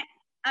like, well,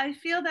 I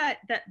feel that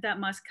that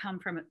must come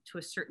from, to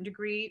a certain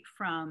degree,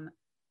 from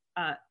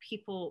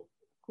people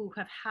who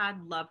have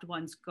had loved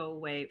ones go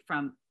away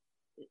from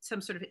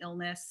some sort of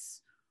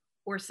illness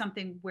or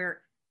something,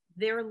 where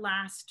their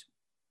last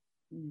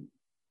mm,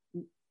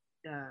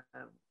 uh,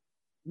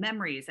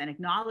 memories and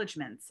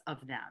acknowledgments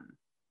of them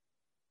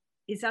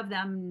is of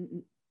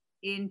them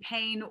in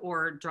pain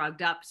or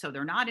drugged up, so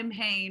they're not in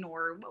pain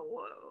or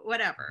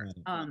whatever.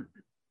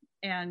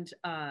 And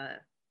I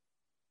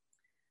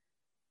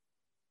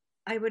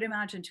would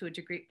imagine, to a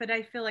degree, but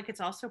I feel like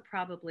it's also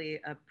probably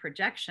a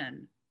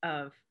projection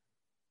of,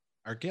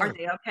 Our are guilt.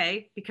 they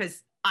okay?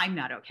 Because I'm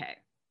not okay.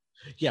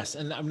 Yes.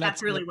 And I'm not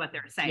That's saying really that, what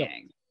they're yeah,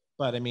 saying.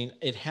 but I mean,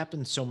 it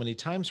happens so many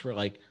times where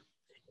like,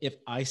 if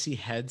I see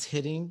heads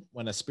hitting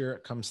when a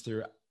spirit comes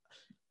through,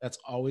 that's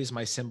always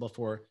my symbol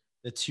for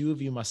the two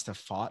of you must have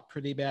fought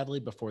pretty badly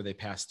before they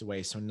passed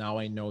away. So now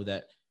I know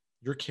that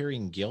you're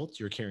carrying guilt,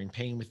 you're carrying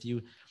pain with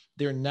you.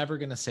 They're never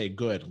going to say,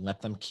 good,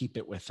 let them keep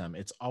it with them.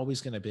 It's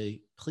always going to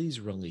be, please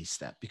release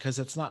that, because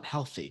it's not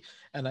healthy.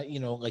 And I,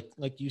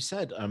 like you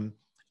said,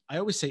 I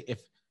always say,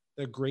 if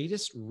the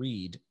greatest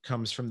read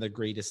comes from the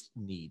greatest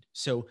need.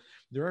 So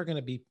there are going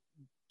to be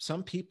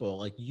some people,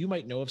 like you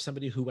might know of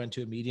somebody who went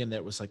to a medium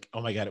that was like,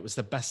 oh my God, it was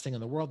the best thing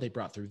in the world. They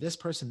brought through this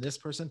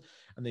person,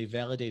 and they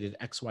validated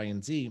X, Y,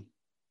 and Z.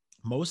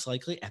 Most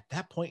likely at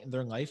that point in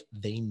their life,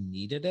 they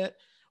needed it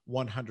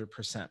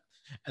 100%.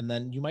 And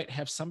then you might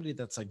have somebody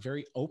that's like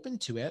very open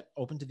to it,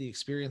 open to the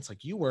experience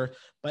like you were,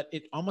 but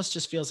it almost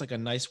just feels like a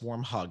nice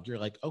warm hug. You're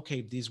like,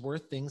 okay, these were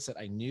things that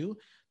I knew,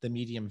 the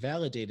medium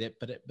validated,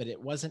 but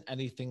it wasn't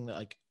anything that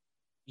like,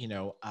 you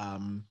know,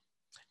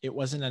 it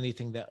wasn't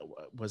anything that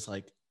was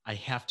like, I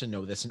have to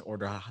know this in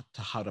order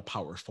to how to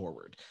power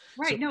forward.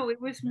 So Right. No, it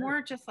was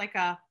more just like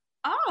a,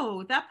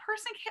 oh, that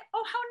person can,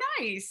 oh,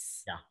 how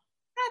nice. yeah.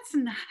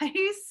 That's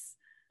nice.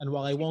 And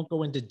while I won't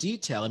go into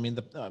detail, I mean,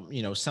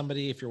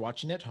 somebody, if you're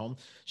watching at home,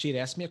 she had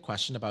asked me a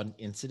question about an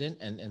incident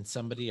and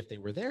somebody, if they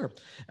were there,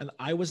 and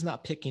I was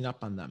not picking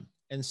up on them.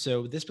 And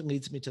so this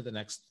leads me to the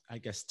next, I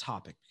guess,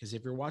 topic, because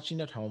if you're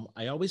watching at home,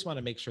 I always want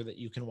to make sure that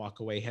you can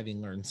walk away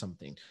having learned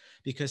something,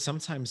 because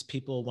sometimes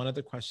people, one of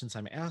the questions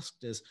I'm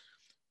asked is,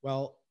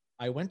 well,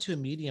 I went to a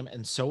medium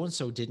and so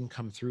didn't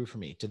come through for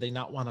me. Did they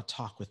not want to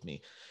talk with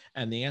me?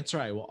 And the answer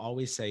I will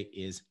always say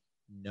is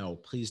no,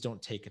 please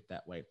don't take it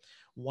that way.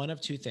 One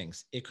of two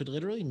things. It could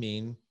literally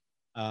mean,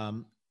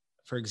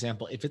 for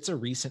example, if it's a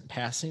recent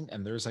passing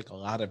and there's like a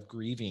lot of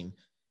grieving,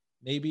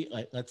 maybe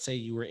like, let's say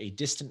you were a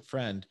distant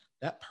friend,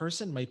 that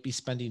person might be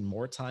spending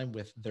more time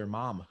with their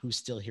mom who's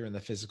still here in the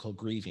physical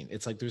grieving.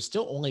 It's like there's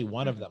still only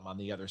one of them on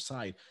the other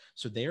side.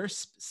 So they're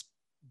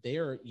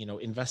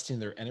investing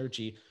their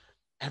energy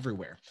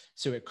everywhere.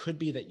 So it could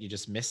be that you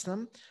just miss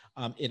them.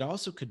 It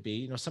also could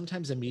be,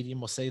 sometimes a medium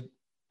will say,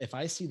 if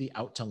I see the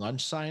out to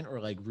lunch sign or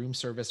like room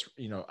service,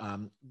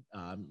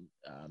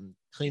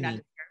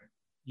 cleaning,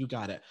 you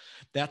got it.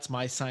 That's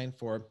my sign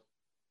for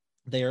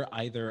they're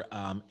either,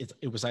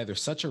 it was either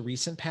such a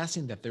recent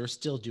passing that they're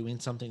still doing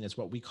something as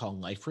what we call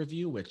life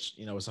review, which,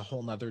 is a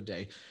whole nother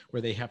day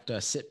where they have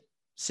to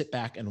sit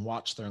back and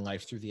watch their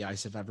life through the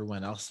eyes of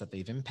everyone else that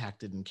they've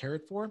impacted and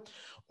cared for.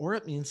 Or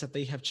it means that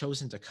they have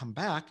chosen to come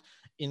back,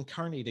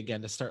 incarnate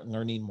again, to start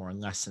learning more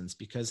lessons,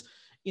 because,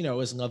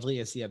 as lovely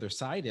as the other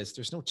side is,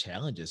 there's no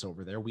challenges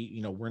over there.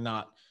 We're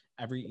not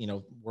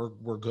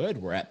we're good.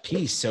 We're at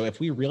peace. So if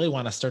we really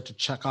want to start to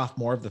check off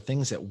more of the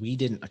things that we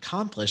didn't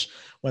accomplish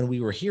when we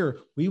were here,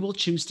 we will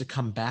choose to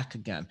come back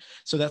again.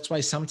 So that's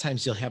why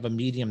sometimes you'll have a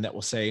medium that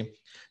will say,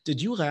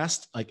 did you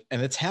last, like,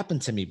 and it's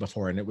happened to me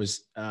before. And it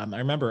was, I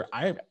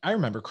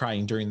remember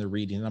crying during the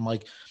reading. And I'm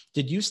like,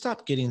 did you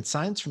stop getting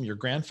signs from your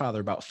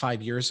grandfather about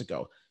 5 years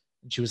ago?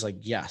 And she was like,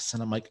 yes.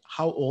 And I'm like,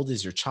 how old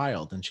is your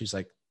child? And she's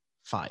like,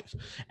 5.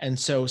 And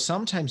so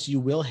sometimes you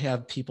will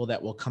have people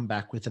that will come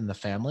back within the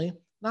family.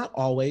 Not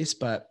always,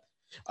 but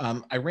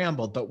I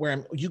rambled, but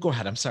you go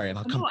ahead. I'm sorry. And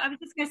I'll come. No, I was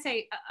just going to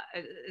say,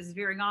 is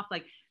veering off.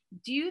 Like,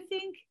 do you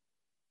think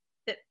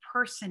that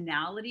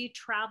personality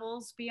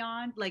travels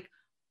beyond, like,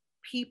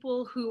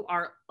 people who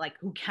are like,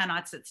 who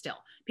cannot sit still,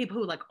 people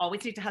who like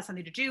always need to have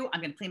something to do?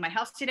 I'm going to clean my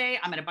house today.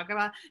 I'm going to blah, blah,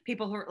 blah.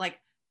 People who are like,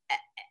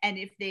 and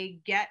if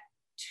they get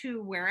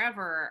to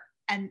wherever,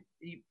 and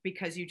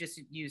because you just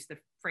use the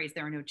phrase,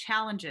 there are no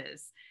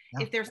challenges.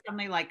 Yeah. If there's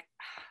something like,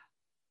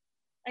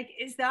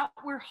 is that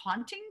where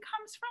haunting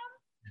comes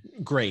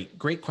from?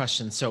 Great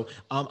question. So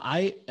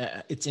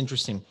it's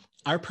interesting.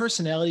 Our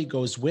personality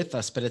goes with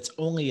us, but it's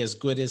only as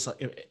good as,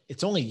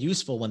 it's only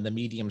useful when the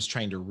medium's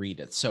trying to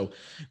read it. So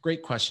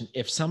great question.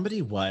 If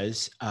somebody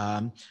was,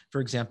 for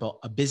example,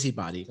 a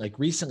busybody, like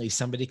recently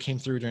somebody came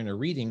through during a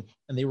reading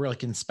and they were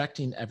like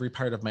inspecting every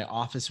part of my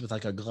office with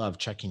like a glove,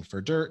 checking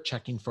for dirt,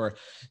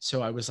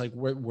 so I was like,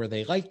 were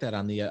they like that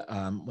on the,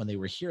 when they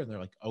were here? And they're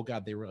like, oh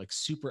God, they were like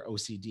super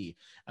OCD.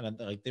 And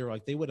they were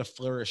like, they would have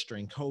flourished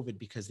during COVID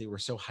because they were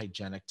so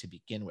hygienic to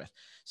begin with.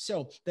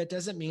 So that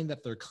doesn't mean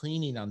that they're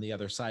cleaning on the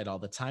other side all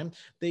the time.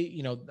 They,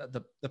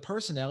 the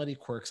personality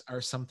quirks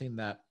are something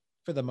that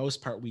for the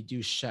most part we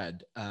do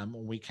shed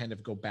when we kind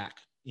of go back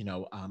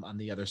on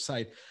the other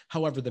side.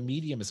 However, the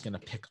medium is going to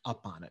pick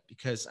up on it,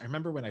 because I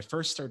remember when I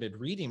first started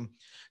reading,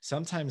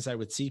 sometimes I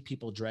would see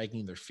people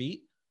dragging their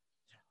feet.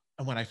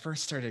 And when I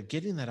first started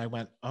getting that, I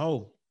went,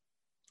 oh,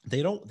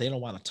 they don't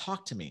want to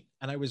talk to me.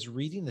 And I was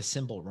reading the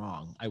symbol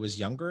wrong. I was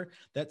younger.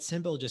 That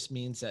symbol just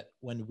means that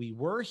when we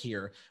were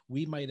here,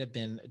 we might have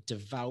been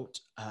devout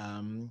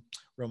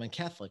Roman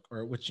Catholic,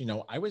 or which,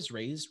 I was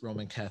raised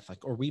Roman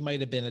Catholic, or we might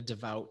have been a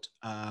devout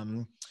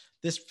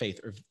this faith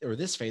or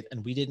this faith,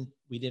 and we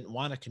didn't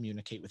want to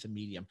communicate with a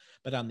medium.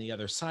 But on the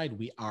other side,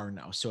 we are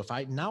now. So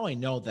I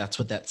know that's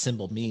what that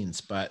symbol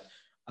means. But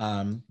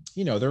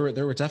there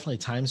were definitely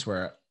times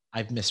where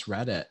I've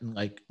misread it. And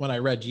like when I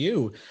read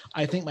you,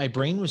 I think my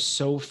brain was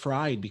so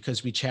fried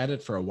because we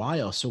chatted for a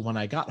while. So when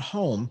I got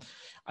home,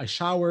 I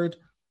showered.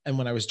 And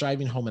when I was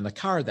driving home in the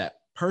car, that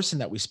person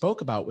that we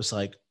spoke about was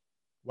like,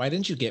 why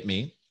didn't you get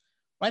me?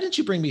 Why didn't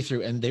you bring me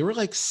through? And they were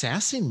like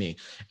sassing me.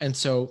 And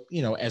so,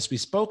 as we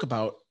spoke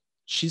about,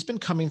 she's been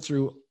coming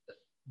through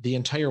the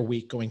entire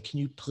week going, can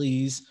you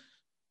please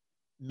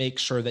make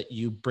sure that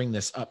you bring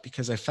this up?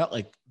 Because I felt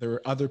like there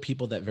were other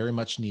people that very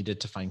much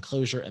needed to find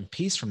closure and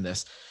peace from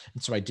this.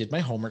 And so I did my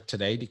homework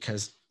today,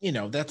 because,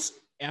 that's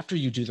after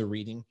you do the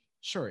reading.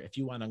 Sure, if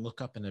you want to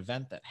look up an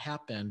event that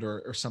happened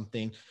or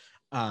something,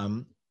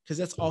 because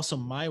that's also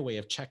my way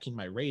of checking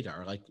my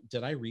radar. Like,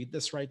 did I read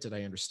this right? Did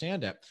I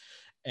understand it?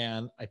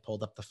 And I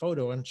pulled up the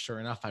photo, and sure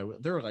enough,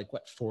 there were like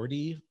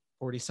 40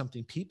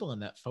 something people in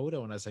that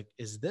photo. And I was like,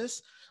 is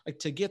this like,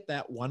 to get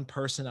that one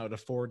person out of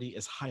 40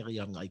 is highly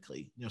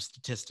unlikely,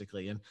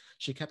 statistically. And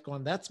she kept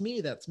going, that's me.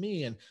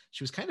 And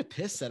she was kind of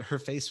pissed that her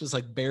face was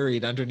like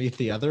buried underneath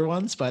the other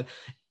ones, but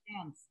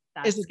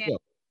that's it's a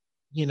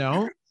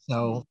joke,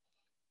 so,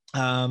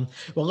 well,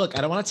 look,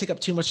 I don't want to take up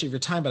too much of your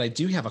time, but I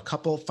do have a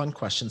couple fun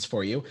questions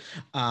for you.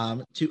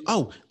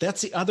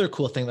 That's the other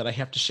cool thing that I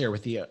have to share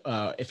with you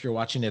if you're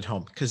watching at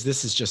home, because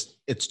this is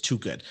it's too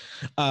good.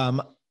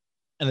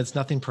 And it's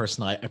nothing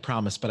personal, I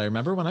promise. But I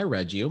remember when I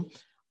read you,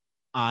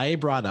 I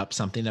brought up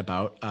something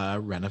about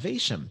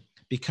renovation,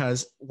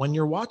 because when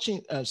you're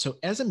watching, so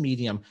as a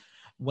medium,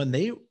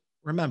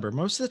 remember,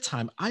 most of the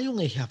time, I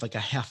only have like a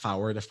half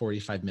hour to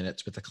 45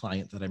 minutes with the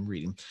client that I'm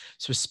reading.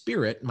 So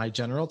spirit, my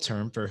general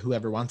term for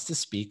whoever wants to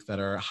speak that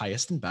are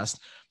highest and best,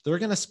 they're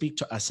going to speak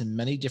to us in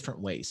many different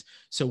ways.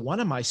 So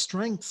one of my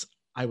strengths,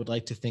 I would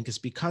like to think, is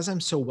because I'm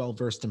so well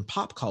versed in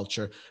pop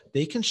culture,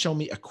 they can show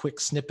me a quick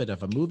snippet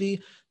of a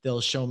movie.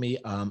 They'll show me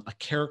a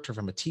character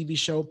from a TV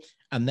show,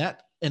 and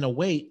that in a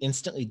way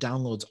instantly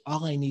downloads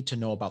all I need to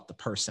know about the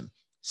person.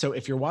 So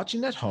if you're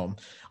watching at home,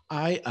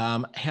 I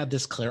had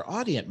this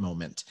clairaudient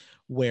moment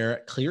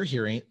where clear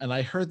hearing, and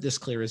I heard this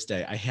clear as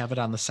day. I have it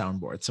on the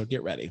soundboard, so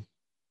get ready.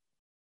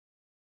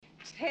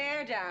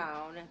 Tear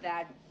down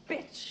that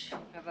bitch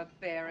of a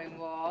bearing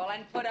wall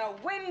and put a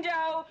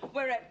window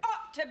where it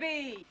ought to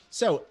be.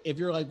 So if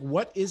you're like,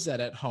 what is that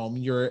at home?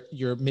 You're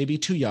maybe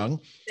too young.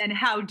 Then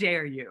how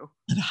dare you?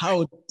 And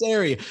how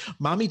dare you?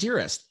 Mommy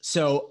dearest.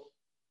 So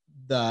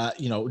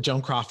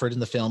Joan Crawford in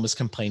the film is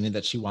complaining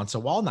that she wants a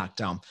wall knocked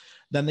down.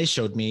 Then they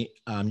showed me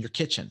your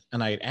kitchen.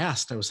 And I had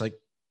asked, I was like,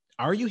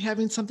 are you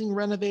having something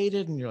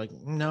renovated? And you're like,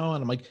 no.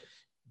 And I'm like,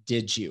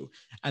 did you?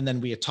 And then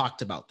we had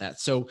talked about that.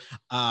 So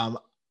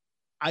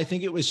I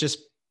think it was just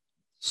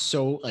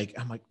so like,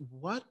 I'm like,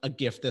 what a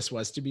gift this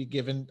was to be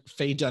given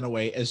Faye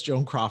Dunaway as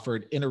Joan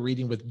Crawford in a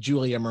reading with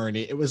Julia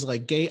Murney. It was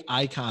like gay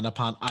icon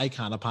upon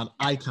icon upon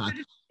icon.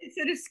 It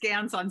sort of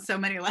scans on so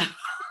many levels.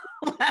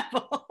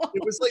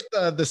 It was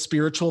like the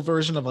spiritual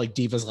version of like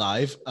Divas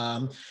Live,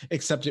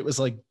 except it was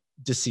like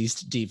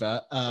deceased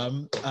diva,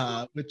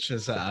 which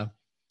is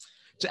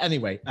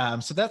anyway,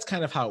 so that's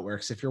kind of how it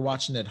works. If you're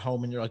watching at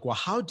home and you're like, well,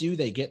 how do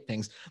they get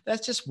things?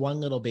 That's just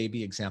one little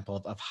baby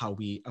example of how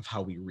we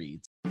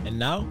read. And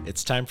now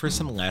it's time for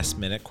some last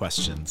minute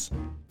questions.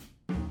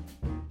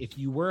 If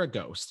you were a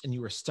ghost and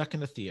you were stuck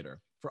in a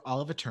theater for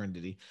all of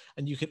eternity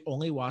and you could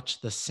only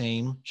watch the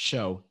same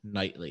show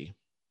nightly,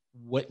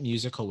 what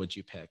musical would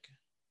you pick?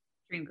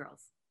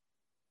 Dreamgirls.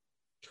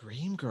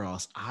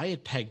 Dreamgirls. I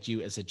had pegged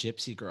you as a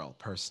gypsy girl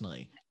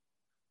personally.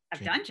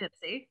 I've done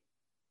gypsy.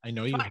 I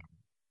know you have.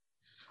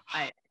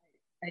 I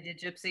did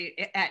gypsy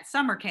at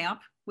summer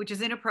camp, which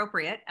is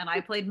inappropriate. And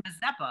I played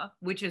Mazeppa,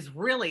 which is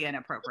really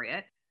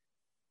inappropriate.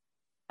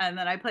 And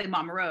then I played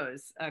Mama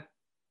Rose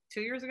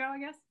 2 years ago, I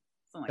guess.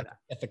 Something like that.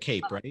 At the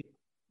Cape, right?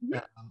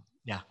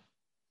 Yeah.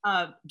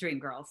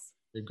 Dreamgirls.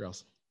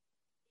 Dreamgirls.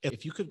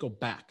 If you could go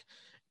back,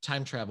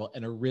 time travel,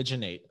 and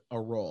originate a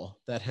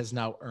role that has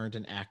now earned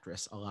an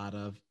actress a lot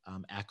of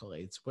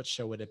accolades, what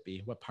show would it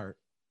be? What part?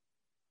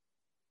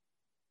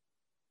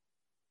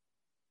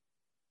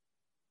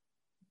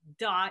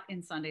 Dot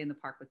in Sunday in the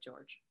Park with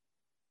George.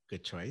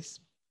 Good choice.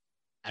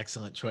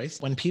 Excellent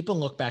choice. When people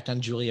look back on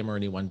Julia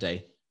Murney one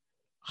day,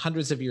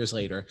 hundreds of years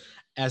later,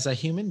 as a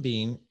human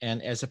being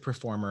and as a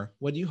performer,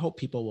 what do you hope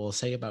people will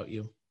say about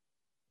you?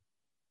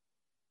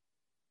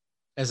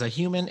 As a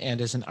human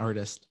and as an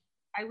artist.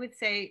 I would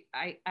say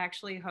I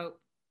actually hope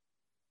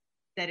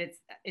that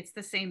it's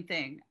the same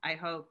thing. I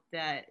hope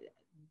that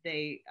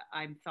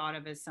I'm thought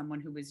of as someone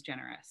who was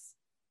generous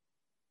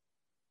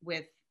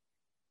with,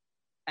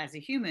 as a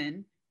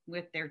human,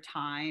 with their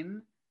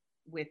time,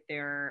 with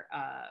their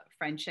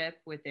friendship,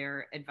 with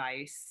their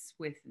advice,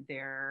 with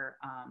their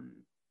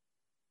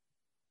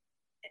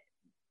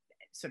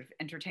sort of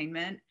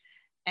entertainment.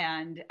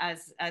 And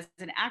as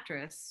an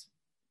actress,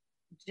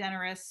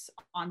 generous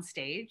on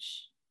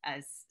stage,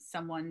 as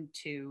someone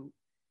to,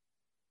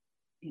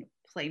 you know,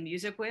 play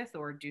music with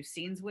or do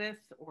scenes with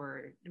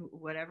or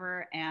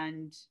whatever,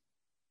 and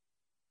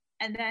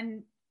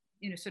then,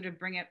 you know, sort of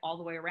bring it all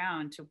the way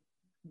around to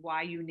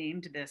why you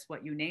named this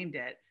what you named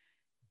it,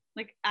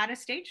 like at a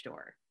stage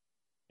door.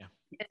 Yeah.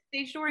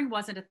 Stage dooring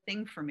wasn't a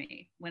thing for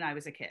me when I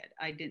was a kid.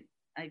 I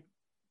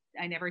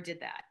never did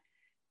that.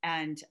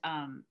 And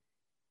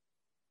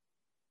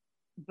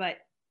but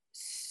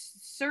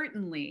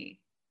certainly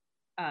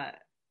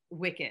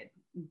Wicked,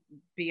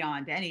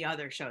 beyond any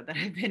other show that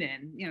I've been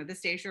in, you know, the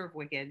stage door of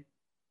Wicked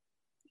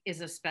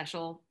is a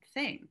special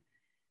thing,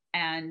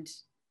 and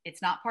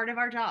it's not part of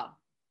our job,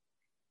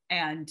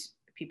 and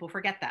people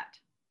forget that.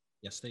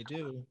 Yes, they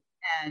do.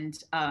 And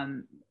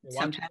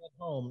sometimes at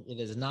home, it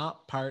is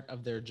not part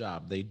of their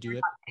job. They do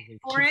it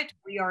for it.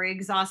 We are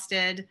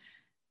exhausted,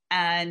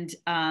 and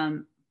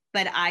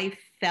but I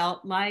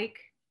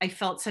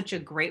felt such a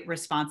great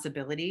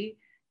responsibility,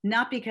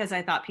 not because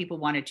I thought people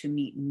wanted to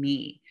meet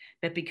me,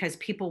 but because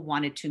people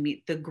wanted to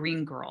meet the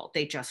green girl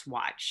they just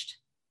watched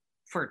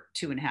for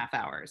 2.5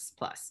 hours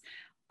plus.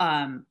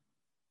 And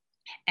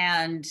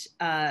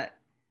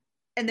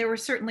there were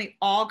certainly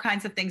all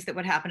kinds of things that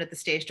would happen at the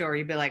stage door.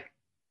 You'd be like,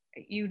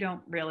 you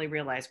don't really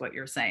realize what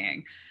you're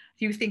saying.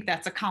 You think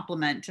that's a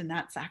compliment, and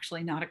that's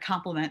actually not a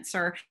compliment,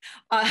 sir.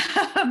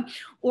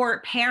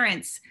 Or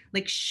parents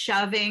like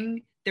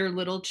shoving their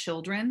little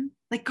children,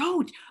 like,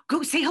 go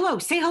say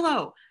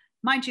hello.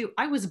 Mind you,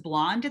 I was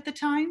blonde at the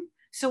time,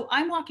 so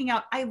I'm walking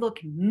out, I look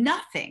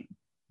nothing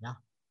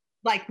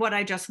like what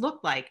I just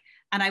looked like.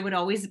 And I would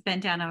always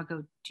bend down and I would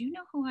go, do you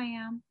know who I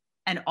am?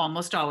 And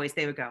almost always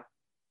they would go,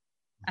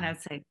 and I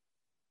would say,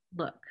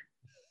 look,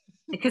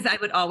 because I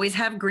would always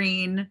have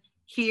green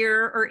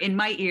here or in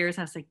my ears.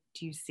 I was like,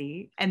 do you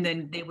see? And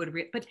then they would,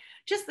 but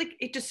just like,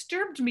 it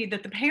disturbed me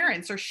that the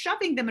parents are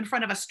shoving them in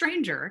front of a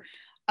stranger.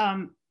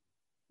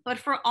 But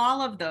for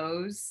all of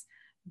those,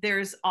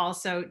 there's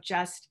also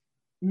just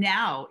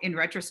now, in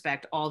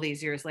retrospect, all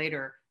these years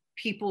later,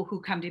 people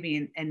who come to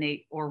me and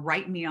they, or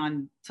write me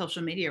on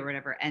social media or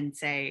whatever, and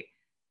say,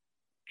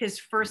 because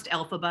first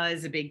Elphaba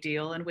is a big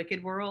deal in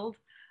Wicked World.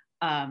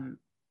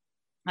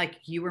 Like,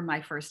 you were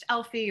my first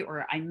Elfie,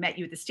 or I met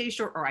you at the stage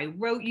door, or I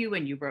wrote you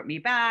and you wrote me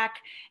back,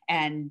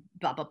 and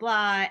blah, blah,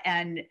 blah.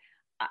 And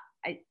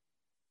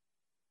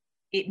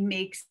it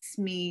makes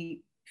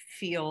me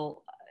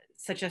feel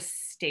such a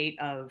state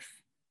of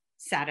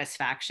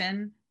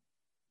satisfaction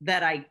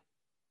that I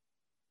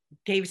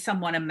gave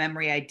someone a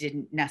memory I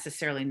didn't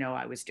necessarily know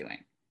I was doing.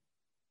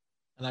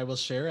 And I will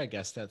share, I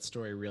guess, that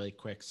story really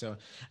quick. So,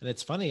 and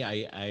it's funny,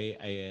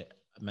 I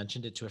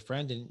mentioned it to a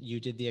friend, and you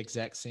did the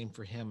exact same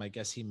for him. I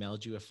guess he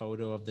mailed you a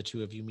photo of the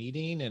two of you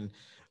meeting, and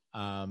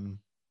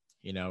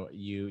you know,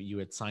 you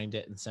had signed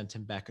it and sent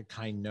him back a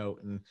kind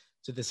note. And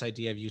so this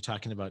idea of you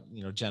talking about,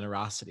 you know,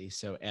 generosity.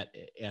 So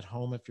at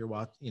home, if you're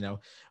watching, you know,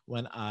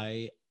 when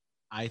I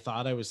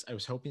thought I was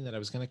hoping that I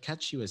was going to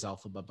catch you as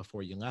Elphaba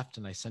before you left,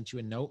 and I sent you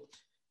a note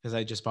because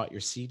I just bought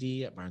your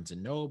CD at Barnes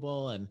and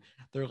Noble, and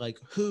they're like,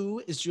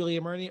 "Who is Julia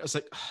Murney?" I was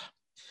like,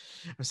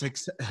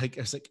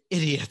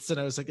 idiots, and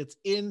I was like, it's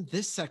in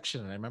this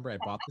section. And I remember I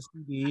bought the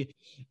CD,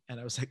 and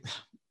I was like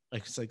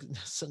it's like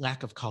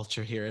lack of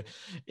culture here.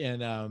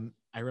 And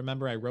I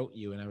remember I wrote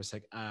you, and I was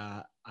like,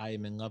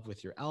 I'm in love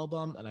with your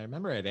album. And I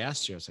remember I'd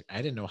asked you, I was like, I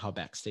didn't know how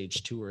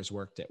backstage tours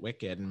worked at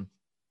Wicked, and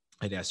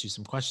I'd asked you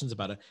some questions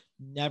about it,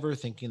 never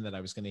thinking that I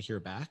was going to hear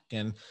back.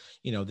 And,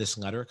 you know, this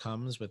letter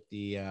comes with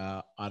the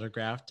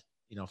autographed,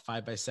 you know,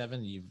 5x7,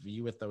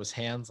 you with those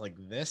hands like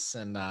this.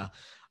 And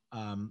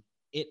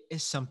it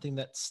is something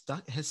that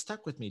has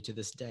stuck with me to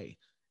this day.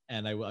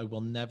 And I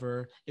will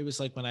never, it was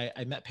like when I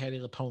met Patti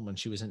LuPone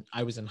when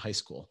I was in high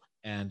school,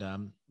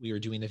 and we were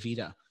doing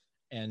Evita,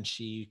 and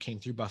she came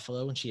through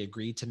Buffalo, and she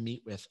agreed to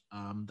meet with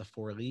the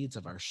 4 leads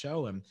of our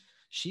show. And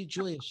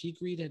Julia, she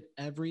greeted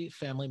every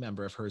family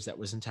member of hers that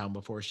was in town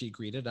before she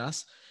greeted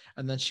us.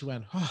 And then she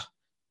went, oh,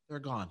 they're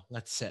gone.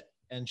 Let's sit.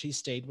 And she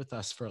stayed with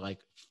us for like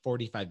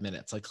 45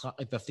 minutes. Like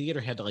the theater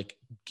had to like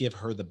give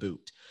her the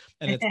boot.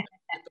 And it's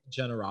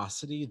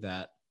generosity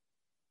that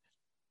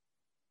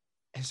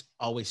has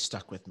always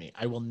stuck with me.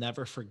 I will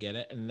never forget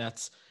it. And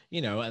that's,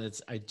 you know, and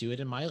I do it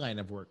in my line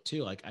of work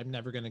too. Like, I'm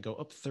never going to go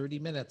up 30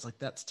 minutes. Like,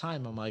 that's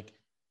time. I'm like,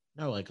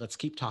 no, like, let's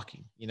keep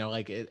talking, you know,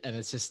 like it, and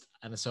it's just,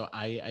 and so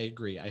I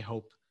agree. I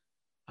hope.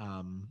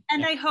 And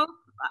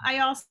I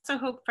also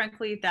hope,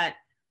 frankly, that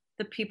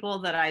the people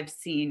that I've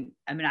seen,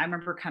 I mean, I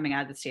remember coming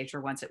out of the stage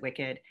door once at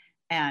Wicked,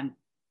 and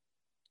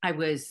I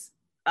was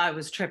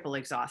triple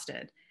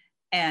exhausted.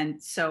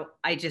 And so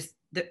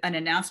an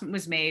announcement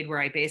was made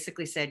where I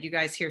basically said, you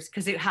guys,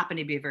 because it happened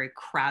to be a very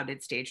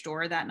crowded stage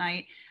door that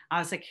night. I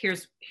was like,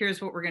 here's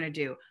what we're going to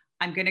do.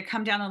 I'm going to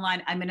come down the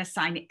line. I'm going to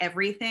sign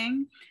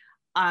everything.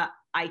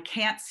 I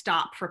can't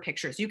stop for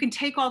pictures. You can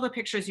take all the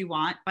pictures you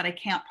want, but I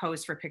can't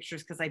pose for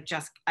pictures because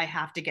I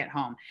have to get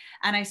home.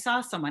 And I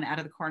saw someone out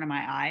of the corner of my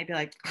eye be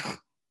like,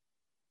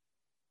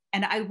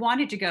 and I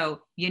wanted to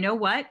go, you know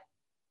what?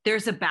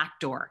 There's a back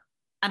door,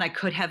 and I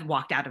could have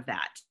walked out of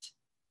that,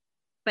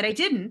 but I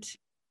didn't.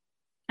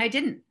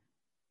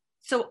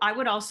 So I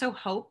would also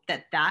hope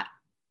that that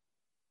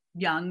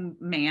young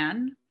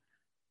man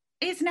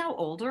is now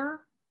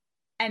older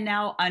and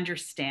now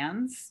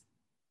understands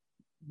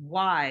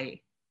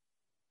why.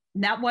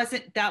 That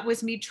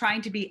was me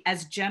trying to be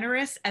as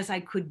generous as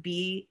I could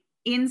be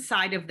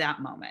inside of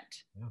that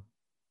moment. Yeah.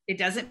 It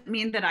doesn't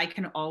mean that I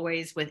can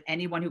always, with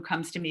anyone who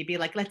comes to me, be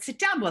like, let's sit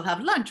down, we'll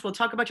have lunch, we'll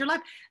talk about your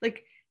life.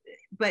 Like,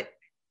 but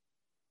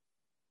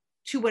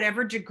to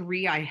whatever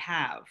degree I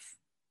have,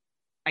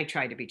 I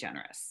try to be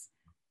generous.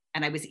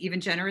 And I was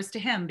even generous to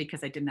him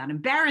because I did not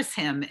embarrass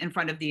him in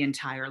front of the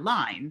entire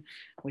line,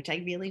 which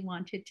I really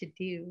wanted to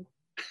do.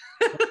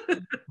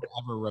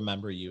 Ever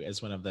remember you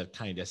as one of the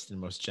kindest and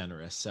most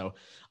generous. So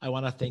I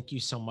want to thank you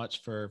so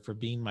much for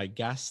being my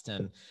guest.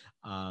 And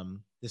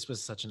this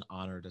was such an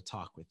honor to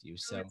talk with you.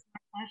 So it's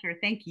my pleasure.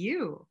 Thank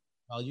you.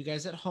 Well, you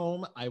guys at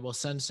home, I will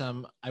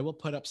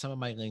put up some of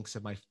my links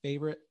of my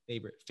favorite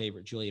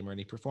Julia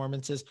Murney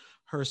performances,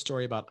 her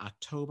story about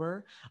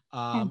October,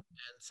 and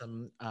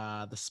some,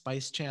 the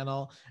Spice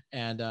Channel.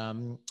 And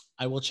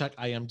I will check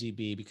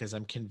IMDb because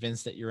I'm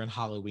convinced that you're in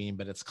Halloween,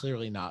 but it's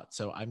clearly not.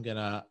 So I'm going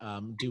to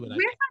do what I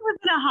can.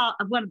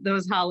 One of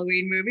those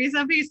Halloween movies.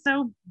 That'd be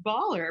so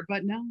baller,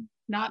 but no,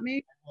 not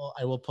me.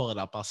 I will pull it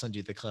up. I'll send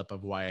you the clip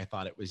of why I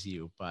thought it was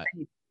you, but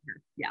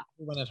yeah.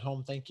 Everyone at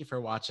home, thank you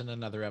for watching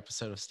another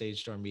episode of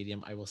Stage Door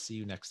Medium. I will see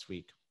you next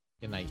week.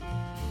 Good night.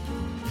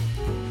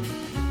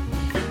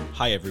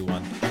 Hi,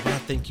 everyone. I want to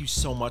thank you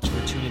so much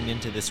for tuning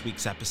into this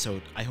week's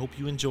episode. I hope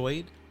you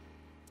enjoyed.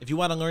 If you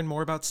want to learn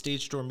more about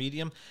Stage Door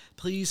Medium,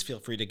 please feel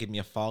free to give me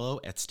a follow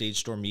at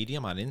Stage Door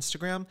Medium on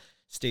Instagram,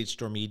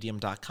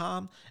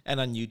 stagedoormedium.com, and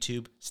on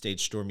YouTube,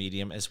 Stage Door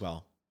Medium as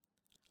well.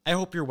 I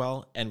hope you're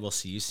well, and we'll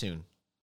see you soon.